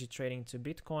 That's NG trading to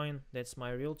Bitcoin. That's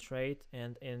my real trade,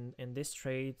 and in this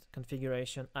trade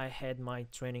configuration I had my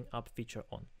trading up feature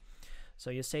on.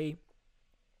 So you say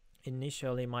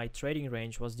initially my trading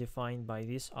range was defined by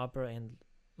these upper and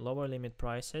lower limit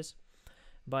prices,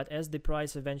 but as the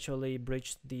price eventually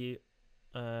breached the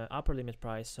upper limit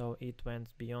price, so it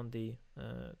went beyond the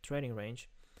trading range.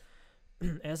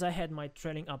 As I had my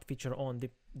trading up feature on,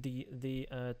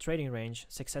 the trading range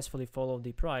successfully followed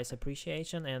the price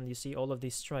appreciation, and you see all of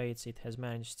these trades it has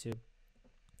managed to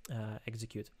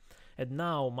execute. And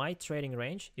now my trading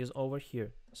range is over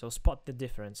here, so spot the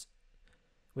difference.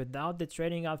 Without the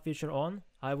trading up feature on,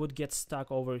 I would get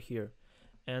stuck over here,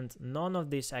 and none of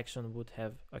this action would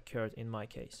have occurred in my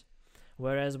case.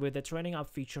 Whereas with the trading up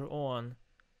feature on,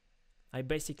 I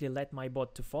basically let my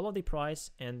bot to follow the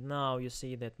price, and now you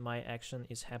see that my action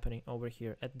is happening over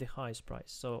here at the highest price.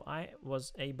 So I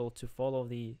was able to follow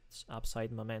the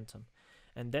upside momentum,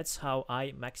 and that's how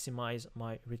I maximize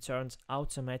my returns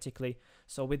automatically.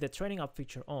 So with the trading up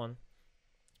feature on,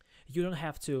 you don't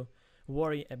have to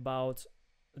worry about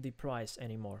the price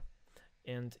anymore.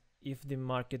 And if the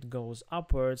market goes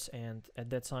upwards and at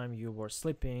that time you were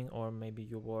sleeping, or maybe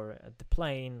you were at the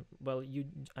plane, well, you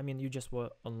just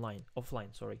were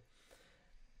offline, sorry.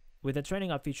 With the trading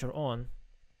up feature on,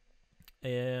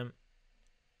 the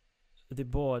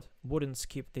bot wouldn't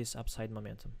skip this upside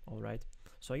momentum, all right?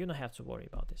 So you don't have to worry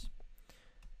about this.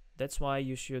 That's why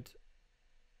you should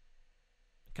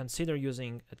consider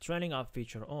using a trading up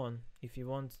feature on if you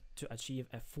want to achieve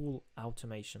a full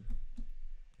automation.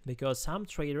 Because some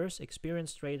traders,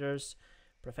 experienced traders,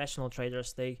 professional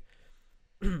traders, they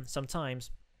sometimes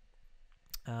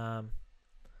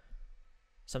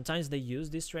they use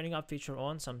this trading up feature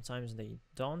on, sometimes they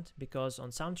don't, because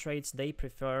on some trades they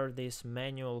prefer this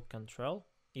manual control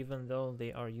even though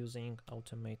they are using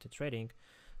automated trading.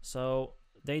 So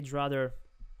they'd rather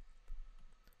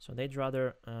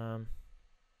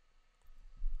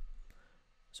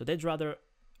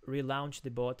relaunch the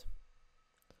bot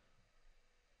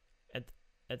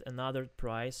at another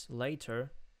price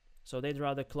later. So they'd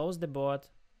rather close the bot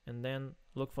and then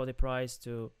look for the price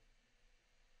to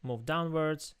move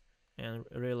downwards and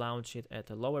relaunch it at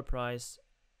a lower price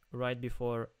right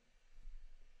before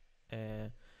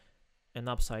an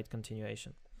upside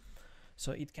continuation.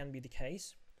 So it can be the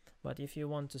case, but if you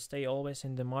want to stay always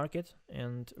in the market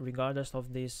and regardless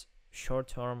of these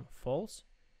short-term falls,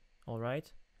 all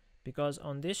right, because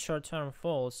on this short-term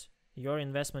falls your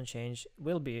investment change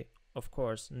will be, of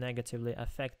course, negatively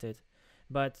affected,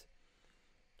 but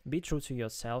be true to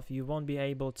yourself. You won't be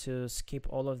able to skip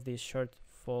all of these short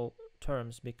fall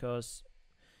terms because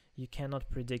you cannot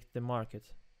predict the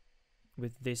market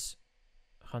with this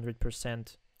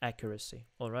 100% accuracy,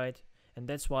 all right? And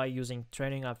that's why using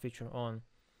trading up feature on,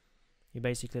 you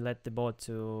basically let the bot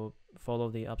to follow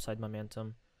the upside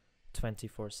momentum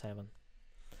 24/7.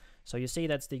 So you see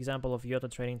that's the example of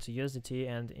YOTA trading to USDT,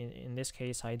 and in this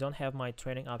case I don't have my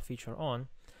trading up feature on.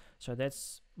 So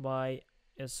that's why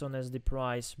as soon as the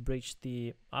price breached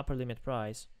the upper limit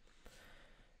price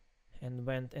and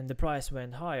the price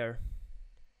went higher,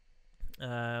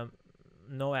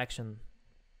 no action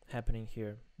happening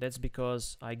here. That's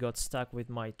because I got stuck with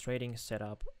my trading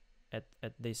setup at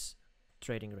this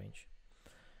trading range.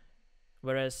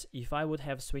 Whereas if I would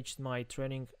have switched my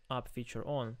trading up feature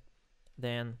on,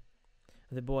 then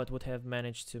the bot would have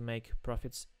managed to make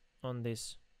profits on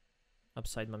this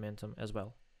upside momentum as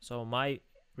well. So my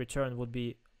return would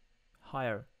be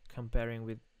higher comparing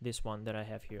with this one that I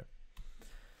have here.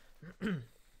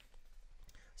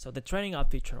 So the trading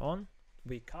up feature on,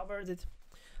 we covered it.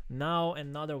 Now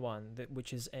another one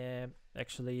which is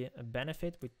actually a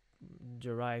benefit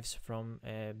derives from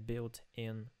a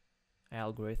built-in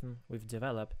algorithm we've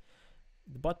developed.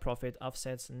 The bot profit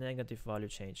offsets negative value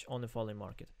change on the falling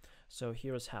market. So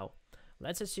here's how.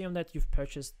 Let's assume that you've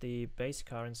purchased the base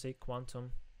currency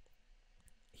quantum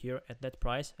here at that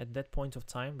price, at that point of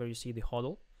time where you see the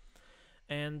hodl,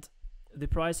 and the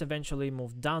price eventually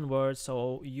moved downwards,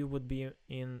 so you would be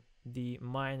in the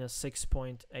minus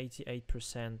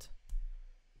 6.88%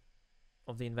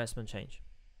 of the investment change.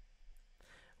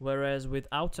 Whereas with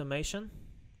automation,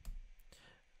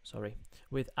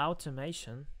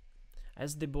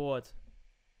 as the bot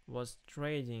was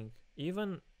trading,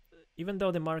 even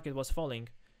though the market was falling,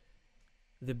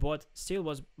 the bot still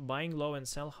was buying low and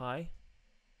sell high,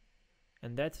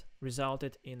 and that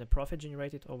resulted in a profit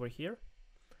generated over here.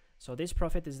 So this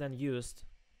profit is then used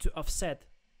to offset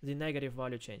the negative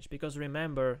value change, because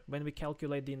remember, when we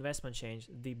calculate the investment change,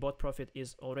 the bot profit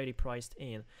is already priced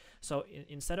in. So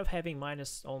instead of having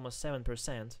minus almost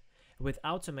 7%, with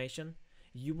automation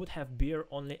you would have bear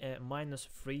only a minus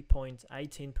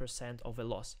 3.18% of a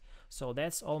loss. So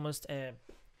that's almost a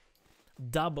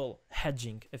double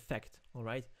hedging effect. All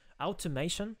right,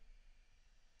 automation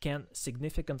can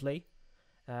significantly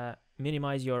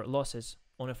minimize your losses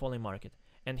on a falling market,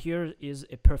 and here is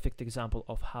a perfect example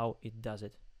of how it does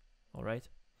it. All right,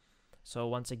 so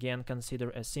once again, consider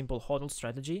a simple hodl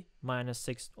strategy, minus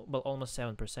 6, well, almost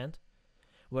 7%,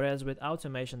 whereas with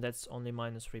automation that's only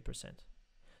minus 3%.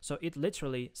 So it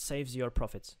literally saves your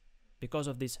profits because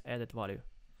of this added value.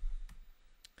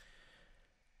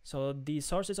 So the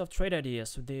sources of trade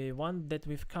ideas, the one that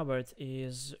we've covered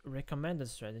is recommended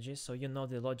strategies, so you know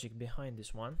the logic behind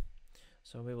this one.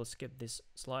 So we will skip this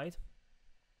slide.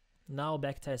 Now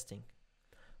backtesting.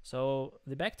 So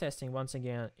the backtesting, once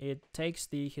again, it takes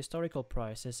the historical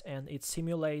prices and it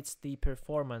simulates the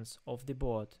performance of the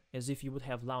bot as if you would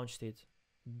have launched it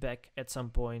back at some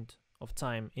point of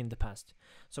time in the past.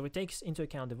 So it takes into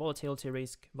account the volatility,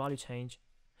 risk, value change.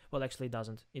 Well, actually it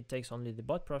doesn't. It takes only the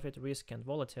bot profit, risk, and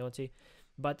volatility.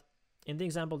 But in the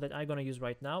example that I'm going to use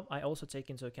right now, I also take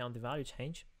into account the value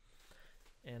change.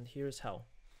 And here's how.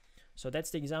 So that's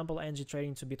the example, NG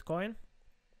trading to Bitcoin.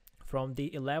 From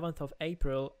the 11th of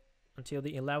April until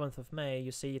the 11th of May,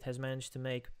 you see it has managed to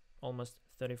make almost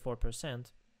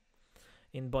 34%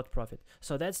 in bot profit.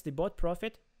 So that's the bot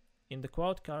profit in the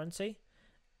quote currency,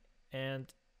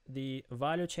 and the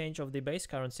value change of the base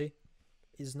currency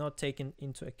is not taken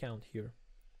into account here.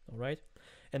 All right,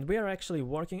 and we are actually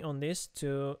working on this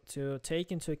to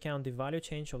take into account the value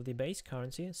change of the base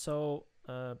currency. So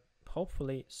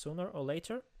hopefully sooner or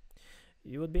later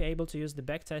you would be able to use the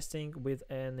backtesting with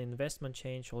an investment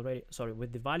change already,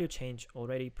 with the value change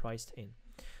already priced in.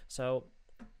 So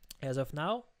as of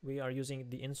now, we are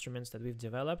using the instruments that we've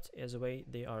developed as the way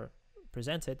they are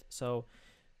presented. So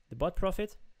the bot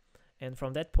profit, and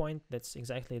from that point, that's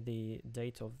exactly the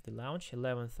date of the launch,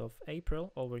 11th of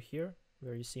April over here,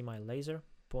 where you see my laser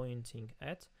pointing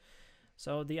at.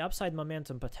 So the upside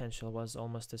momentum potential was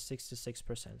almost a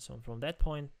 66%. So from that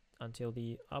point until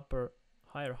the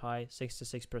higher high,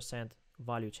 66%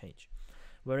 value change,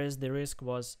 whereas the risk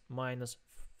was minus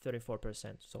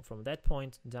 34%. So from that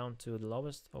point down to the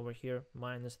lowest over here,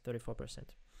 minus 34%.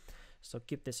 So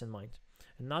keep this in mind.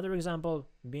 Another example,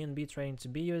 BNB trading to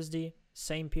BUSD,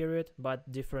 same period,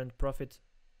 but different profit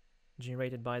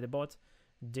generated by the bot,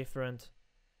 different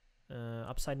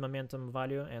upside momentum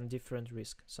value, and different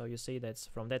risk. So you see that's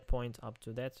from that point up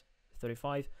to that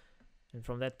 35, and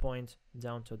from that point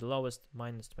down to the lowest,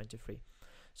 minus 23.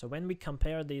 So when we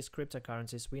compare these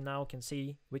cryptocurrencies, we now can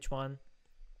see which one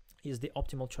is the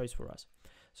optimal choice for us.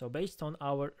 So based on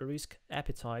our risk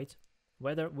appetite,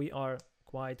 whether we are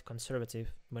quite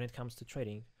conservative when it comes to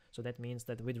trading, so that means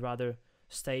that we'd rather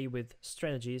stay with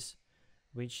strategies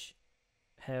which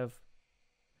have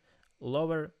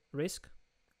lower risk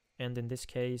and in this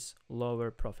case lower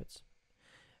profits.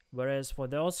 Whereas for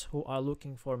those who are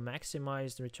looking for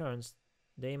maximized returns,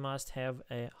 they must have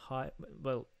a high,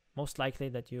 well, most likely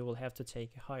that you will have to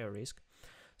take a higher risk.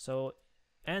 So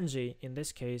NG in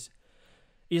this case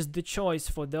is the choice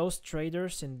for those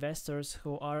traders, investors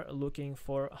who are looking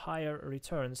for higher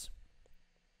returns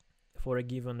for a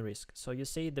given risk. So you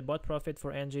see the bot profit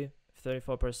for NG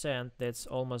 34%, that's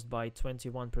almost by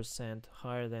 21%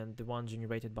 higher than the one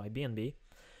generated by BNB,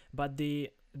 but the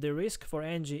risk for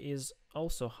NG is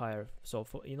also higher. So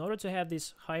in order to have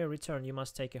this higher return, you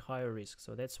must take a higher risk.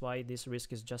 So that's why this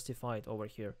risk is justified over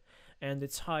here, and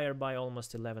it's higher by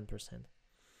almost 11%.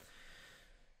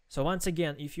 So once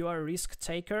again, if you are a risk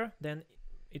taker, then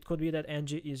it could be that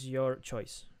NG is your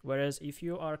choice. Whereas if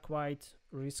you are quite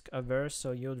risk averse,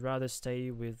 so you'd rather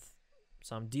stay with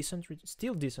some decent,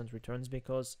 still decent returns,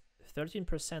 because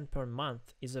 13% per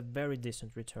month is a very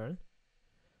decent return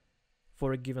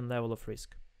for a given level of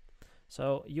risk.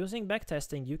 So using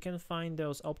backtesting, you can find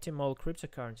those optimal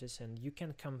cryptocurrencies and you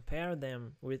can compare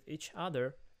them with each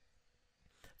other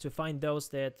to find those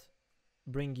that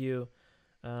bring you,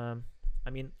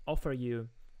 offer you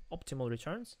optimal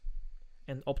returns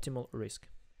and optimal risk.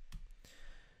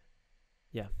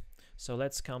 Yeah, so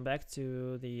let's come back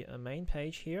to the main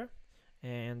page here,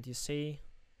 and you see,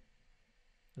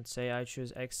 let's say I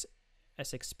choose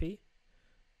SXP.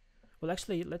 Well,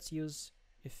 actually, let's use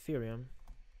Ethereum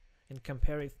and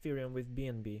compare Ethereum with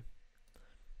BNB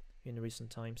in recent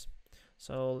times.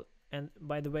 So, and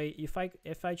by the way, if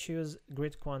I choose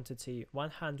grid quantity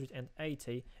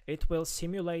 180, it will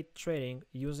simulate trading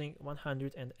using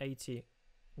 180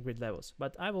 grid levels,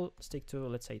 but I will stick to,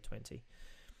 let's say, 20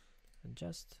 and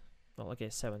just, well, okay,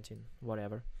 17,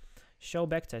 whatever. Show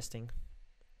backtesting,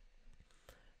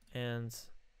 and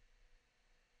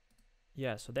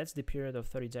yeah, so that's the period of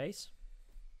 30 days.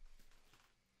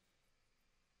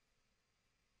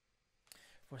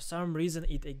 For some reason,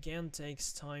 it again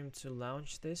takes time to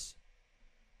launch this.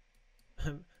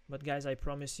 But guys, I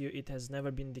promise you, it has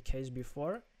never been the case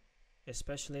before.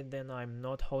 Especially then I'm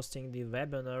not hosting the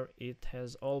webinar. It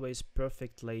has always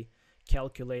perfectly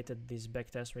calculated these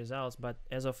backtest results. But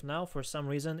as of now, for some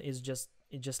reason, it's just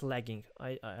lagging.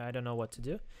 I don't know what to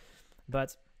do.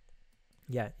 But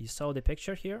yeah, you saw the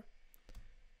picture here.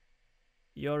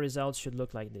 Your results should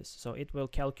look like this. So it will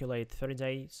calculate 30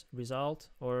 days result,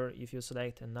 or if you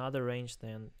select another range,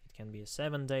 then it can be a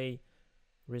 7-day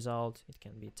result, it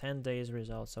can be 10 days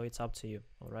result, so it's up to you.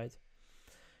 All right,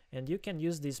 and you can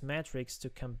use these metrics to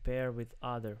compare with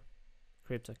other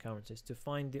cryptocurrencies to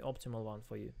find the optimal one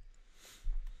for you.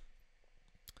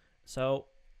 So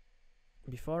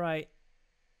before I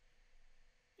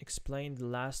explain the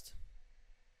last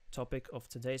topic of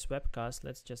today's webcast,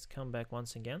 let's just come back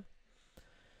once again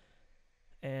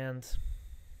and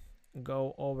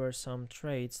go over some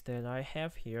trades that I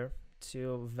have here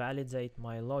to validate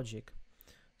my logic.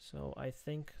 So I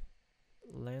think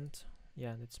Lent,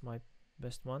 yeah, that's my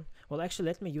best one. Well, actually,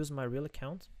 let me use my real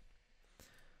account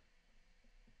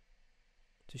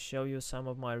to show you some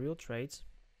of my real trades,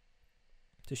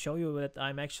 to show you that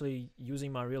I'm actually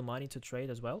using my real money to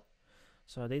trade as well.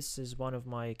 So this is one of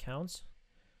my accounts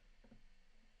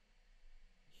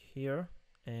here,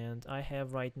 and I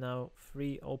have right now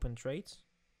 3 open trades.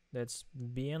 That's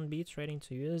BNB trading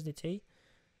to USDT,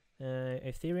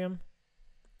 Ethereum,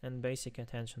 and basic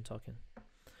attention token.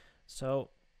 So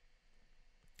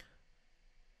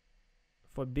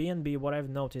for BNB, what I've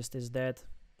noticed is that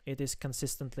it is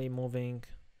consistently moving,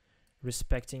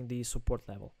 respecting the support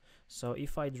level. So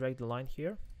if I drag the line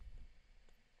here,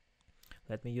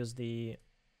 let me use the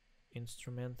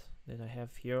instrument that I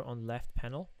have here on left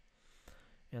panel,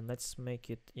 and let's make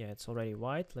it, yeah, it's already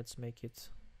white, let's make it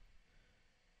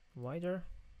wider.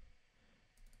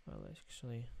 Well,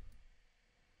 actually,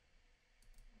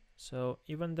 so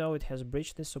even though it has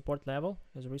breached this support level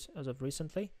as of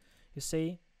recently, you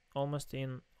see almost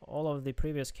in all of the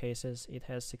previous cases it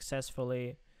has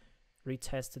successfully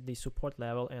retested the support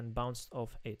level and bounced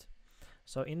off it.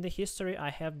 So in the history, I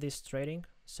have this trading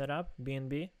setup,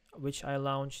 BNB, which I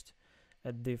launched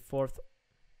at the 4th.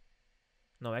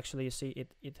 No, actually, you see,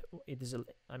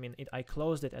 I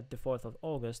closed it at the 4th of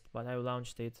August, but I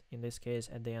launched it in this case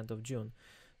at the end of June.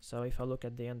 So if I look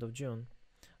at the end of June,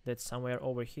 that's somewhere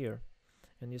over here,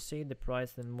 and you see the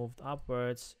price then moved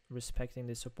upwards, respecting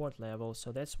the support level.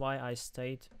 So that's why I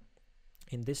stayed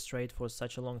in this trade for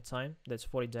such a long time. That's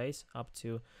 40 days up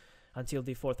to until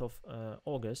the 4th of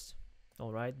August.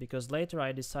 All right, because later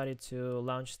I decided to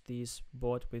launch this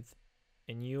bot with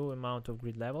a new amount of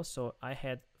grid levels. So I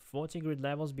had 40 grid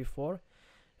levels before,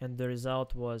 and the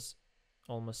result was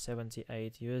almost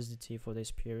 78 USDT for this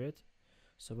period,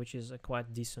 so which is a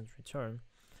quite decent return.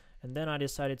 And then I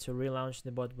decided to relaunch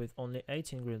the bot with only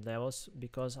 18 grid levels,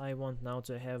 because I want now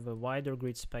to have a wider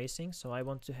grid spacing. So I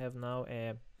want to have now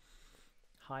a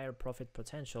higher profit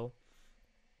potential,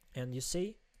 and you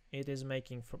see it is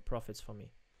making profits for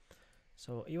me.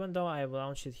 So even though I have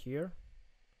launched it here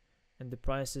and the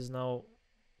price is now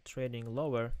trading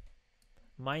lower,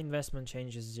 my investment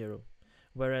change is 0.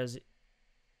 Whereas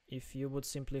if you would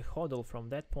simply hodl from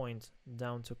that point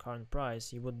down to current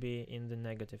price, you would be in the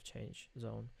negative change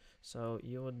zone. So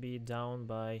you would be down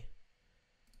by,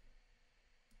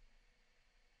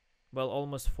 well,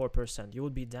 almost 4%. You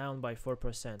would be down by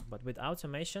 4%, but with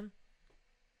automation,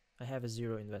 I have a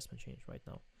 0 investment change right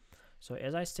now. So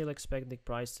as I still expect the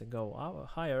price to go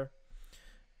higher,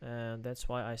 and that's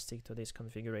why I stick to this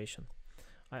configuration.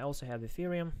 I also have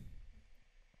Ethereum.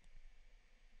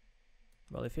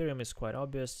 Well, Ethereum is quite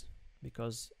obvious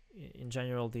because in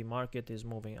general the market is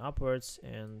moving upwards,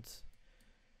 and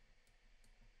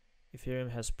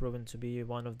Ethereum has proven to be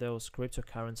one of those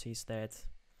cryptocurrencies that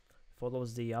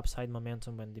follows the upside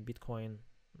momentum when the Bitcoin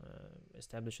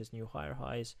establishes new higher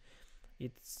highs.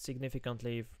 It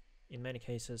significantly, in many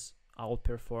cases,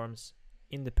 outperforms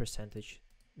in the percentage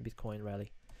Bitcoin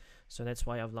rally. So that's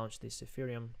why I've launched this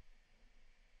Ethereum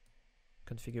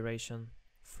configuration.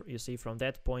 You see, from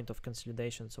that point of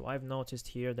consolidation, so I've noticed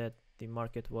here that the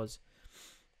market was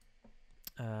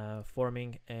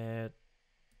forming a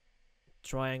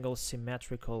triangle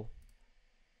symmetrical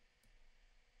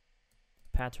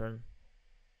pattern.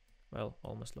 Well,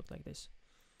 almost looked like this.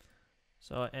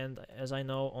 So, and as I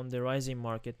know, on the rising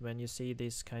market, when you see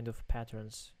these kind of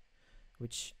patterns,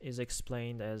 which is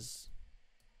explained as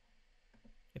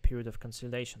a period of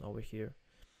consolidation over here,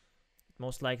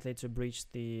 most likely to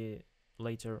breach the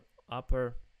later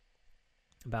upper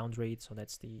boundary, so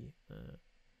that's the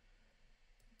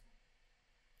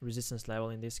resistance level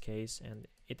in this case, and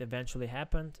it eventually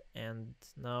happened, and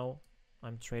now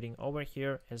I'm trading over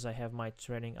here as I have my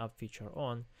trading up feature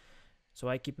on, so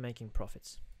I keep making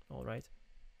profits. All right,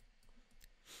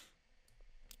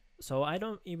 so I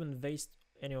don't even waste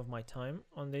any of my time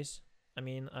on this. I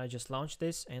mean, I just launched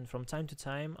this, and from time to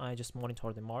time I just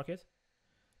monitor the market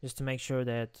just to make sure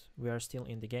that we are still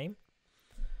in the game,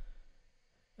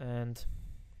 and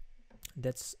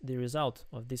that's the result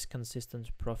of this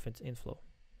consistent profit inflow.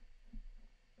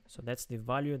 So that's the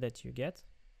value that you get.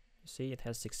 You see, it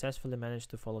has successfully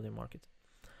managed to follow the market.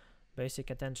 Basic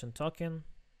attention token,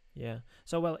 yeah.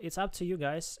 So well, it's up to you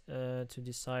guys to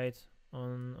decide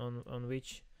on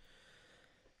which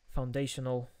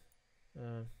foundational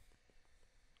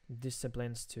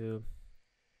disciplines to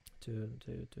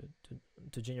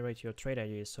generate your trade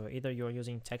ideas. So either you're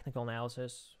using technical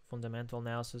analysis, fundamental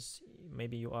analysis,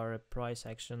 maybe you are a price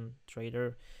action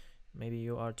trader, maybe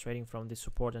you are trading from the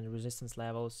support and resistance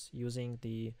levels using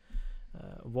the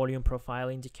volume profile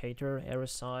indicator,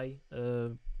 RSI,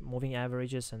 moving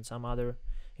averages, and some other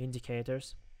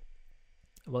indicators.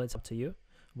 Well, it's up to you.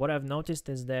 What I've noticed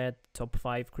is that top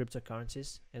 5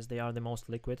 cryptocurrencies, as they are the most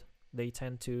liquid, they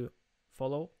tend to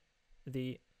follow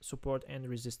the support and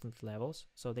resistance levels.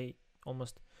 So they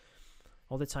almost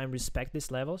all the time respect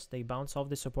these levels. They bounce off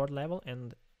the support level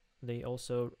and they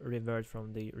also revert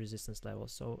from the resistance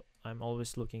levels. So I'm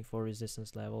always looking for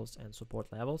resistance levels and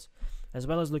support levels, as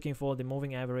well as looking for the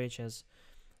moving average as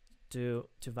to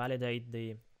validate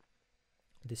the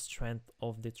strength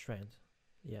of the trend.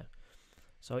 Yeah.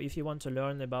 So if you want to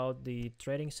learn about the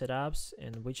trading setups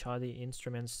and which are the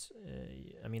instruments,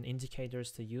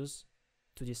 indicators to use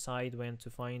to decide when to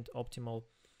find optimal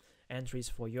entries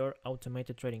for your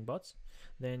automated trading bots,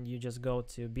 then you just go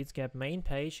to Bitsgap main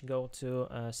page, go to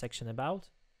section about,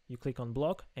 you click on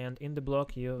blog, and in the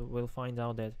blog you will find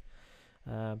out that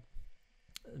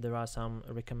there are some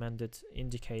recommended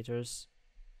indicators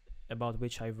about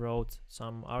which I wrote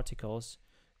some articles.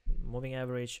 Moving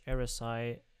average,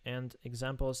 RSI, and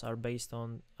examples are based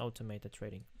on automated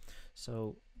trading.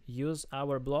 So use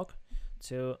our blog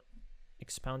to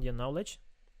expand your knowledge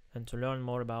and to learn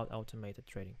more about automated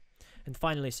trading. And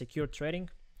finally, secure trading,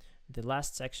 the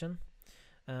last section.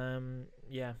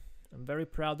 Yeah, I'm very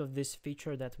proud of this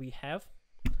feature that we have.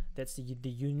 That's the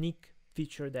unique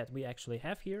feature that we actually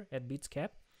have here at Bitsgap,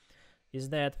 is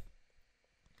that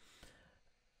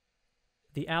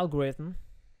the algorithm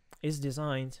is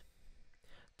designed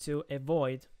to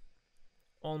avoid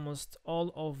almost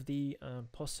all of the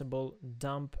possible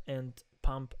dump and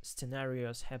pump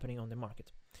scenarios happening on the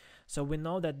market. So we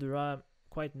know that there are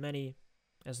quite many,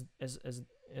 as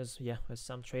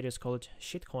some traders call it,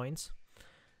 shitcoins,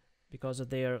 because of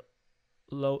their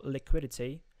low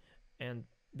liquidity and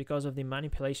because of the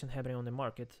manipulation happening on the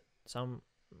market. Some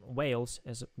whales,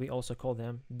 as we also call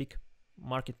them, big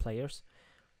market players,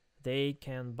 they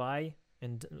can buy,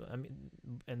 and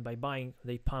by buying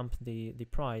they pump the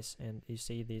price, and you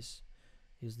see this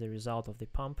is the result of the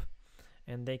pump,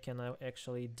 and they can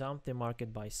actually dump the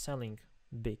market by selling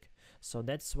big. So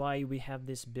that's why we have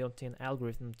this built-in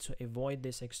algorithm to avoid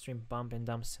this extreme pump and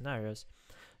dump scenarios.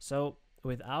 So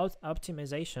without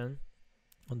optimization,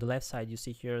 on the left side you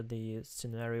see here the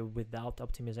scenario without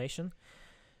optimization,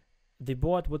 the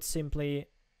bot would simply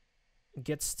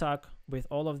get stuck with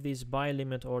all of these buy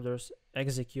limit orders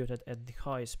executed at the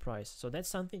highest price. So that's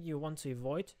something you want to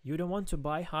avoid. You don't want to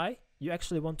buy high, you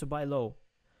actually want to buy low.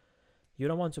 You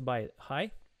don't want to buy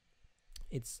high,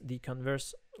 it's the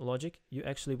converse logic, you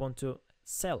actually want to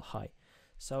sell high.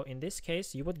 So in this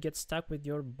case you would get stuck with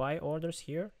your buy orders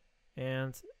here,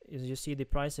 and as you see, the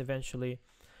price eventually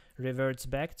reverts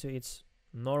back to its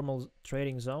normal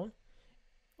trading zone,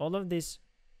 all of these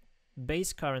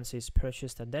base currencies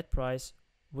purchased at that price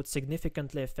would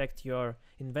significantly affect your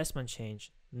investment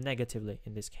change negatively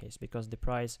in this case, because the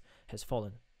price has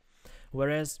fallen.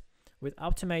 Whereas with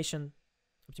optimization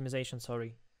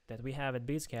that we have at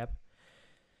Bitsgap,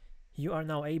 you are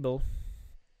now able,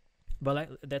 but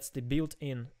that's the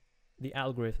built-in the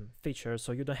algorithm feature,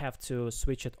 so you don't have to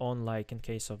switch it on like in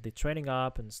case of the trading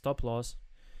up and stop loss.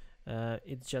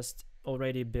 It's just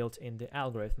already built in the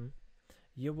algorithm.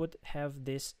 You would have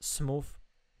this smooth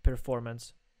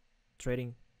performance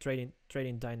trading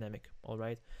dynamic. All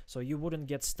right, so you wouldn't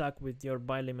get stuck with your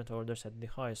buy limit orders at the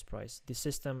highest price. The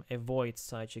system avoids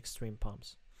such extreme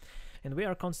pumps, and we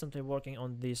are constantly working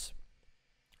on this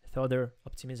further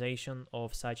optimization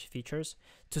of such features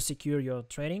to secure your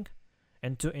trading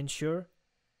and to ensure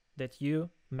that you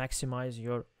maximize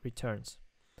your returns.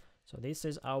 So this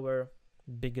is our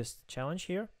biggest challenge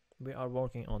here we are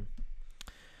working on.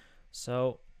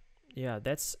 So yeah,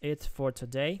 that's it for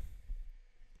today.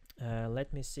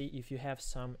 Let me see if you have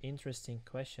some interesting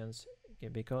questions,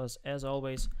 because as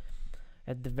always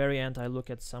at the very end I look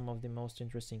at some of the most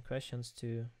interesting questions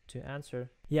to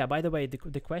answer. Yeah, by the way,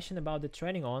 the question about the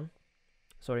trading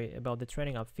about the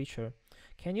trading up feature,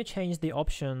 can you change the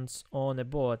options on a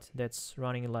bot that's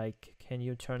running? Like, can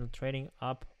you turn trading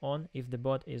up on if the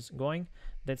bot is going?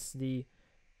 That's the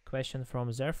question from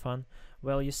Zerfan.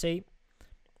 Well, you see,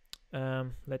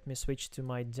 let me switch to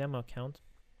my demo account.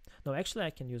 No, actually I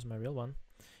can use my real one.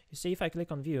 You see, if I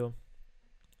click on view,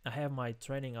 I have my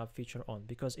trading up feature on,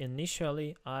 because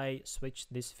initially I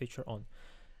switched this feature on,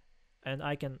 and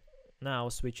I can now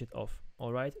switch it off.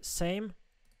 All right, same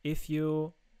if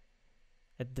you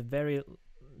at the very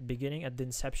beginning, at the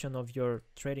inception of your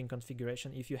trading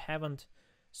configuration, if you haven't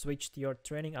switched your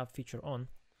trading up feature on,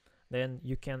 then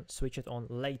you can switch it on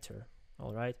later.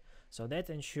 All right, so that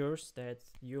ensures that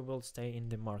you will stay in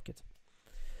the market.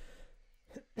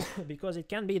 Because it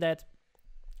can be that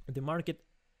the market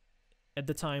at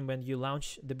the time when you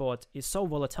launch the bot is so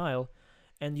volatile,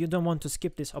 and you don't want to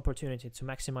skip this opportunity to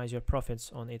maximize your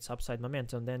profits on its upside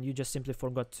momentum, then you just simply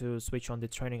forgot to switch on the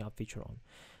trading up feature on.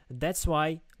 That's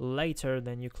why later,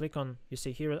 then you click on, you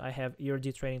see here I have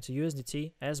ERD trading to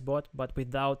USDT SBot, but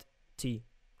without T.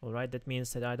 All right, that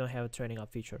means that I don't have a trading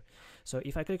up feature. So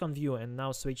if I click on view and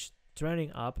now switch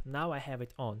trading up, now I have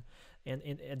it on, and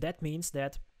that means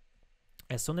that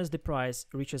as soon as the price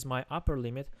reaches my upper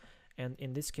limit, and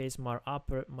in this case my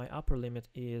upper limit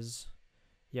is,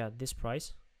 yeah, this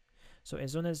price. So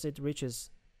as soon as it reaches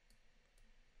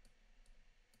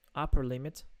upper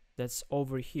limit, that's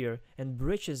over here, and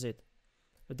breaches it,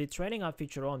 the trading up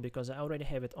feature on, because I already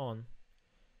have it on,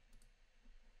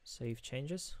 save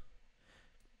changes,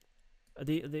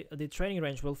 the trading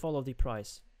range will follow the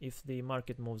price if the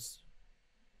market moves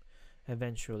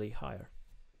eventually higher.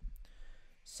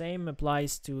 Same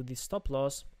applies to the stop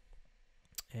loss.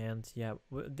 And yeah,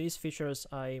 these features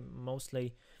I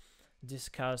mostly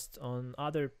discussed on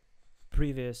other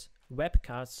previous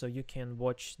webcasts, so you can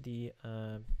watch the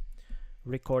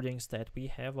recordings that we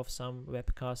have of some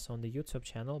webcasts on the YouTube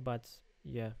channel. But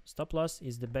yeah, stop loss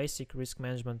is the basic risk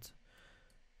management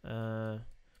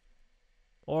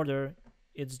order.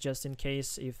 It's just in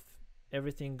case if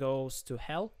everything goes to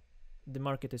hell, the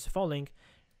market is falling,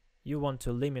 you want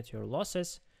to limit your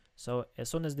losses. So as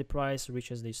soon as the price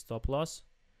reaches the stop loss,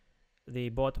 the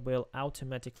bot will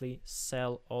automatically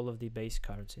sell all of the base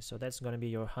currency. So that's going to be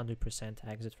your 100%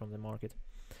 exit from the market.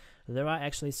 There are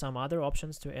actually some other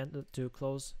options to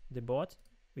close the bot,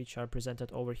 which are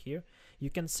presented over here.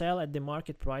 You can sell at the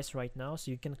market price right now,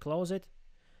 so you can close it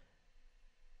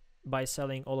by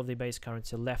selling all of the base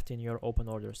currency left in your open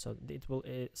order. So it will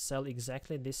sell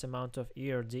exactly this amount of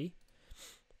ERD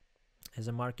as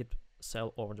a market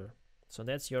sell order. So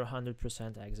that's your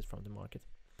 100% exit from the market.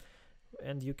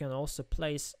 And you can also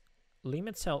place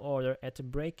limit sell order at a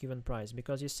break-even price,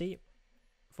 because you see,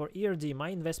 for ERD, my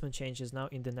investment change is now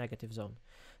in the negative zone.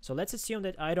 So let's assume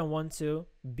that I don't want to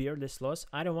bear this loss.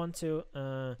 I don't want to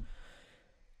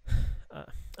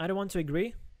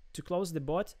agree to close the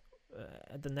bot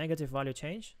at the negative value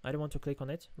change. I don't want to click on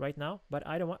it right now, but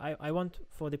I want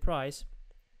for the price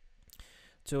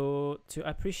to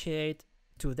appreciate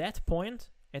to that point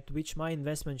at which my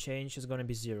investment change is going to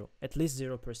be zero, at least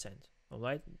 0%. All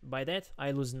right, by that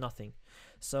I lose nothing.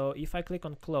 So if I click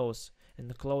on close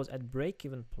and close at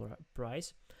break-even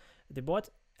price, the bot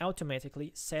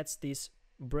automatically sets this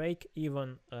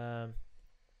break-even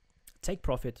take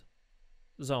profit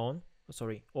zone,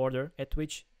 order, at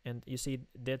which, and you see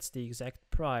that's the exact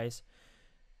price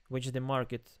which the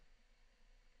market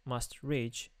must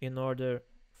reach in order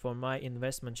for my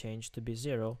investment change to be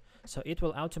 0. So it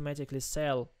will automatically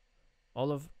sell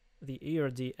all of the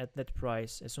ERD at that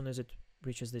price as soon as it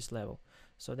reaches this level.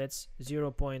 So that's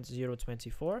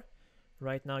 0.024.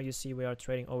 Right now you see we are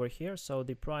trading over here, so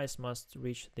the price must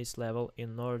reach this level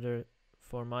in order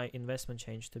for my investment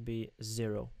change to be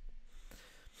 0.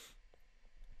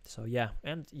 So yeah,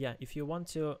 and yeah, if you want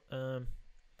to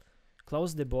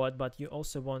close the bot, but you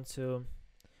also want to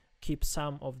keep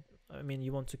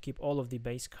you want to keep all of the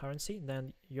base currency,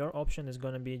 then your option is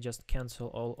going to be just cancel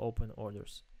all open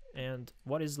orders. And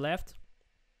what is left,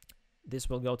 this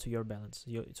will go to your balance.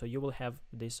 So you will have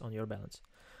this on your balance.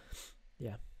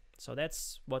 Yeah. So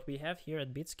that's what we have here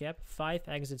at Bitsgap. 5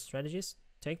 exit strategies: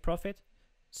 take profit,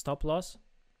 stop loss,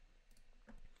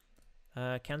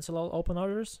 cancel all open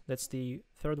orders. That's the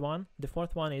third one. The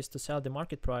fourth one is to sell the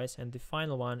market price, and the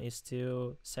final one is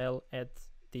to sell at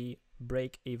the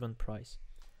break-even price.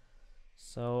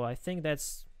 So I think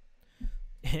that's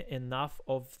enough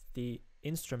of the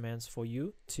instruments for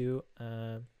you to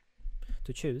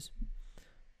choose,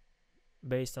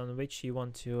 based on which you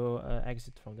want to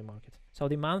exit from the market. So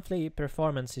the monthly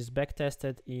performance is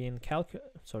backtested in I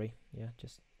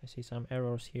see some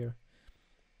errors here.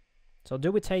 So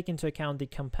do we take into account the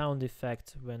compound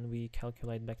effect when we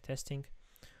calculate backtesting?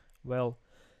 Well,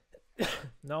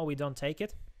 no, we don't take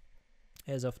it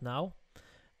as of now.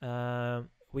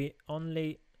 We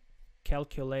only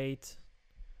calculate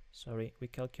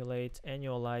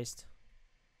annualized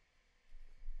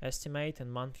estimate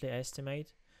and monthly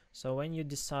estimate. So when you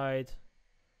decide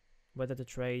whether to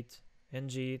trade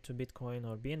NG to Bitcoin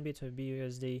or BNB to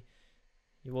BUSD,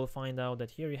 you will find out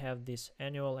that here you have this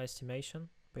annual estimation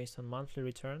based on monthly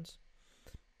returns,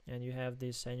 and you have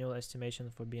this annual estimation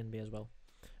for BNB as well,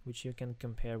 which you can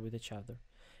compare with each other.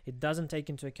 It doesn't take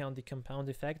into account the compound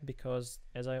effect because,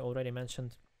 as I already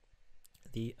mentioned,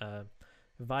 the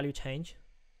value change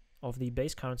of the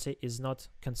base currency is not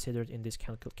considered in this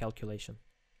calculation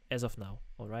as of now.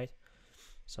 All right.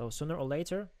 So sooner or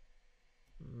later,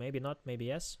 maybe not, maybe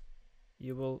yes,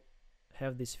 you will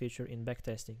have this feature in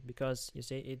backtesting, because you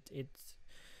see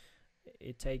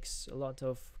it takes a lot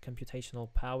of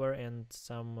computational power and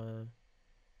some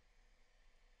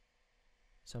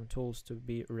tools to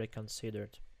be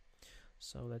reconsidered.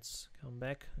 So let's come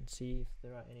back and see if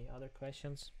there are any other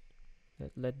questions.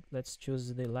 Let's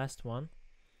choose the last one.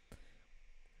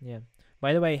 Yeah.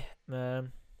 By the way,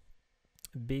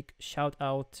 big shout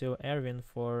out to Erwin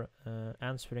for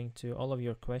answering to all of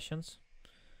your questions.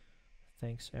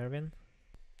 Thanks, Erwin.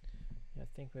 I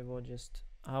think we will just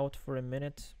out for a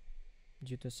minute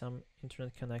due to some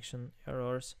internet connection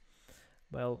errors.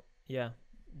 Well, yeah,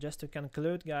 just to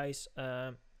conclude, guys,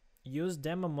 use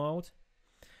demo mode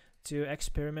to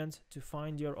experiment, to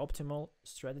find your optimal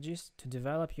strategies, to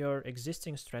develop your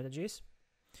existing strategies.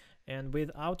 And with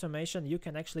automation, you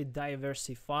can actually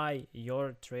diversify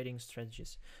your trading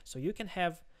strategies. So you can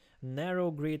have narrow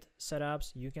grid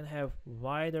setups, you can have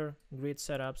wider grid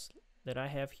setups that I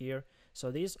have here.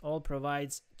 So this all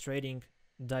provides trading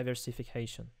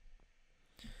diversification.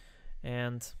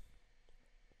 And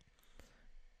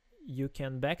you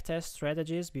can backtest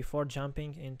strategies before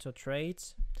jumping into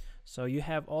trades. So you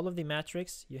have all of the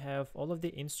metrics, you have all of the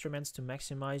instruments to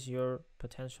maximize your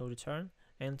potential return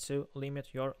and to limit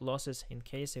your losses in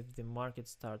case if the market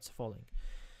starts falling.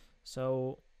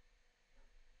 So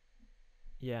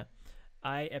yeah,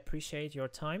 I appreciate your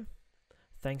time.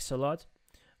 Thanks a lot.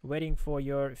 Waiting for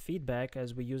your feedback,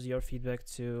 as we use your feedback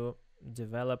to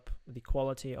develop the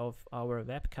quality of our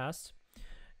webcasts.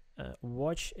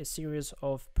 Watch a series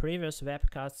of previous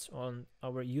webcasts on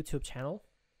our YouTube channel,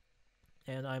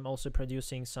 and I'm also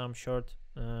producing some short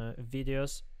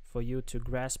videos for you to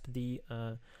grasp the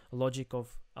logic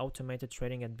of automated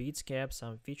trading at Bitsgap,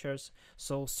 some features.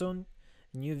 So soon,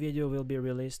 new video will be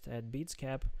released at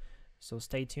Bitsgap, so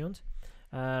stay tuned.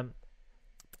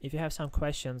 If you have some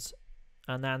questions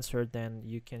unanswered, then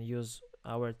you can use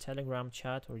our Telegram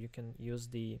chat, or you can use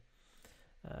the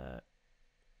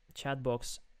chat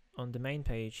box on the main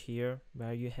page here,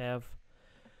 where you have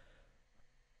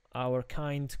our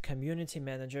kind community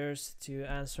managers to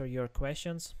answer your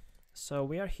questions. So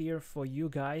we are here for you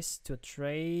guys to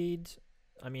trade,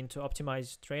 to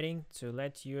optimize trading, to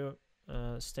let you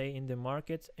stay in the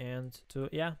market, and to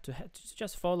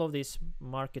just follow this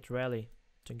market rally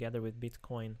together with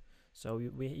Bitcoin. So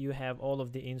you have all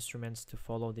of the instruments to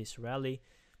follow this rally,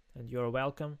 and you're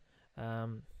welcome.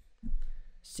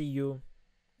 See you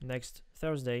next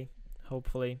Thursday,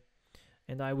 hopefully,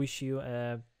 and I wish you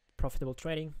profitable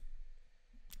trading.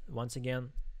 Once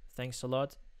again, thanks a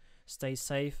lot. Stay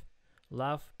safe.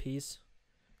 Love, peace.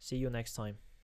 See you next time.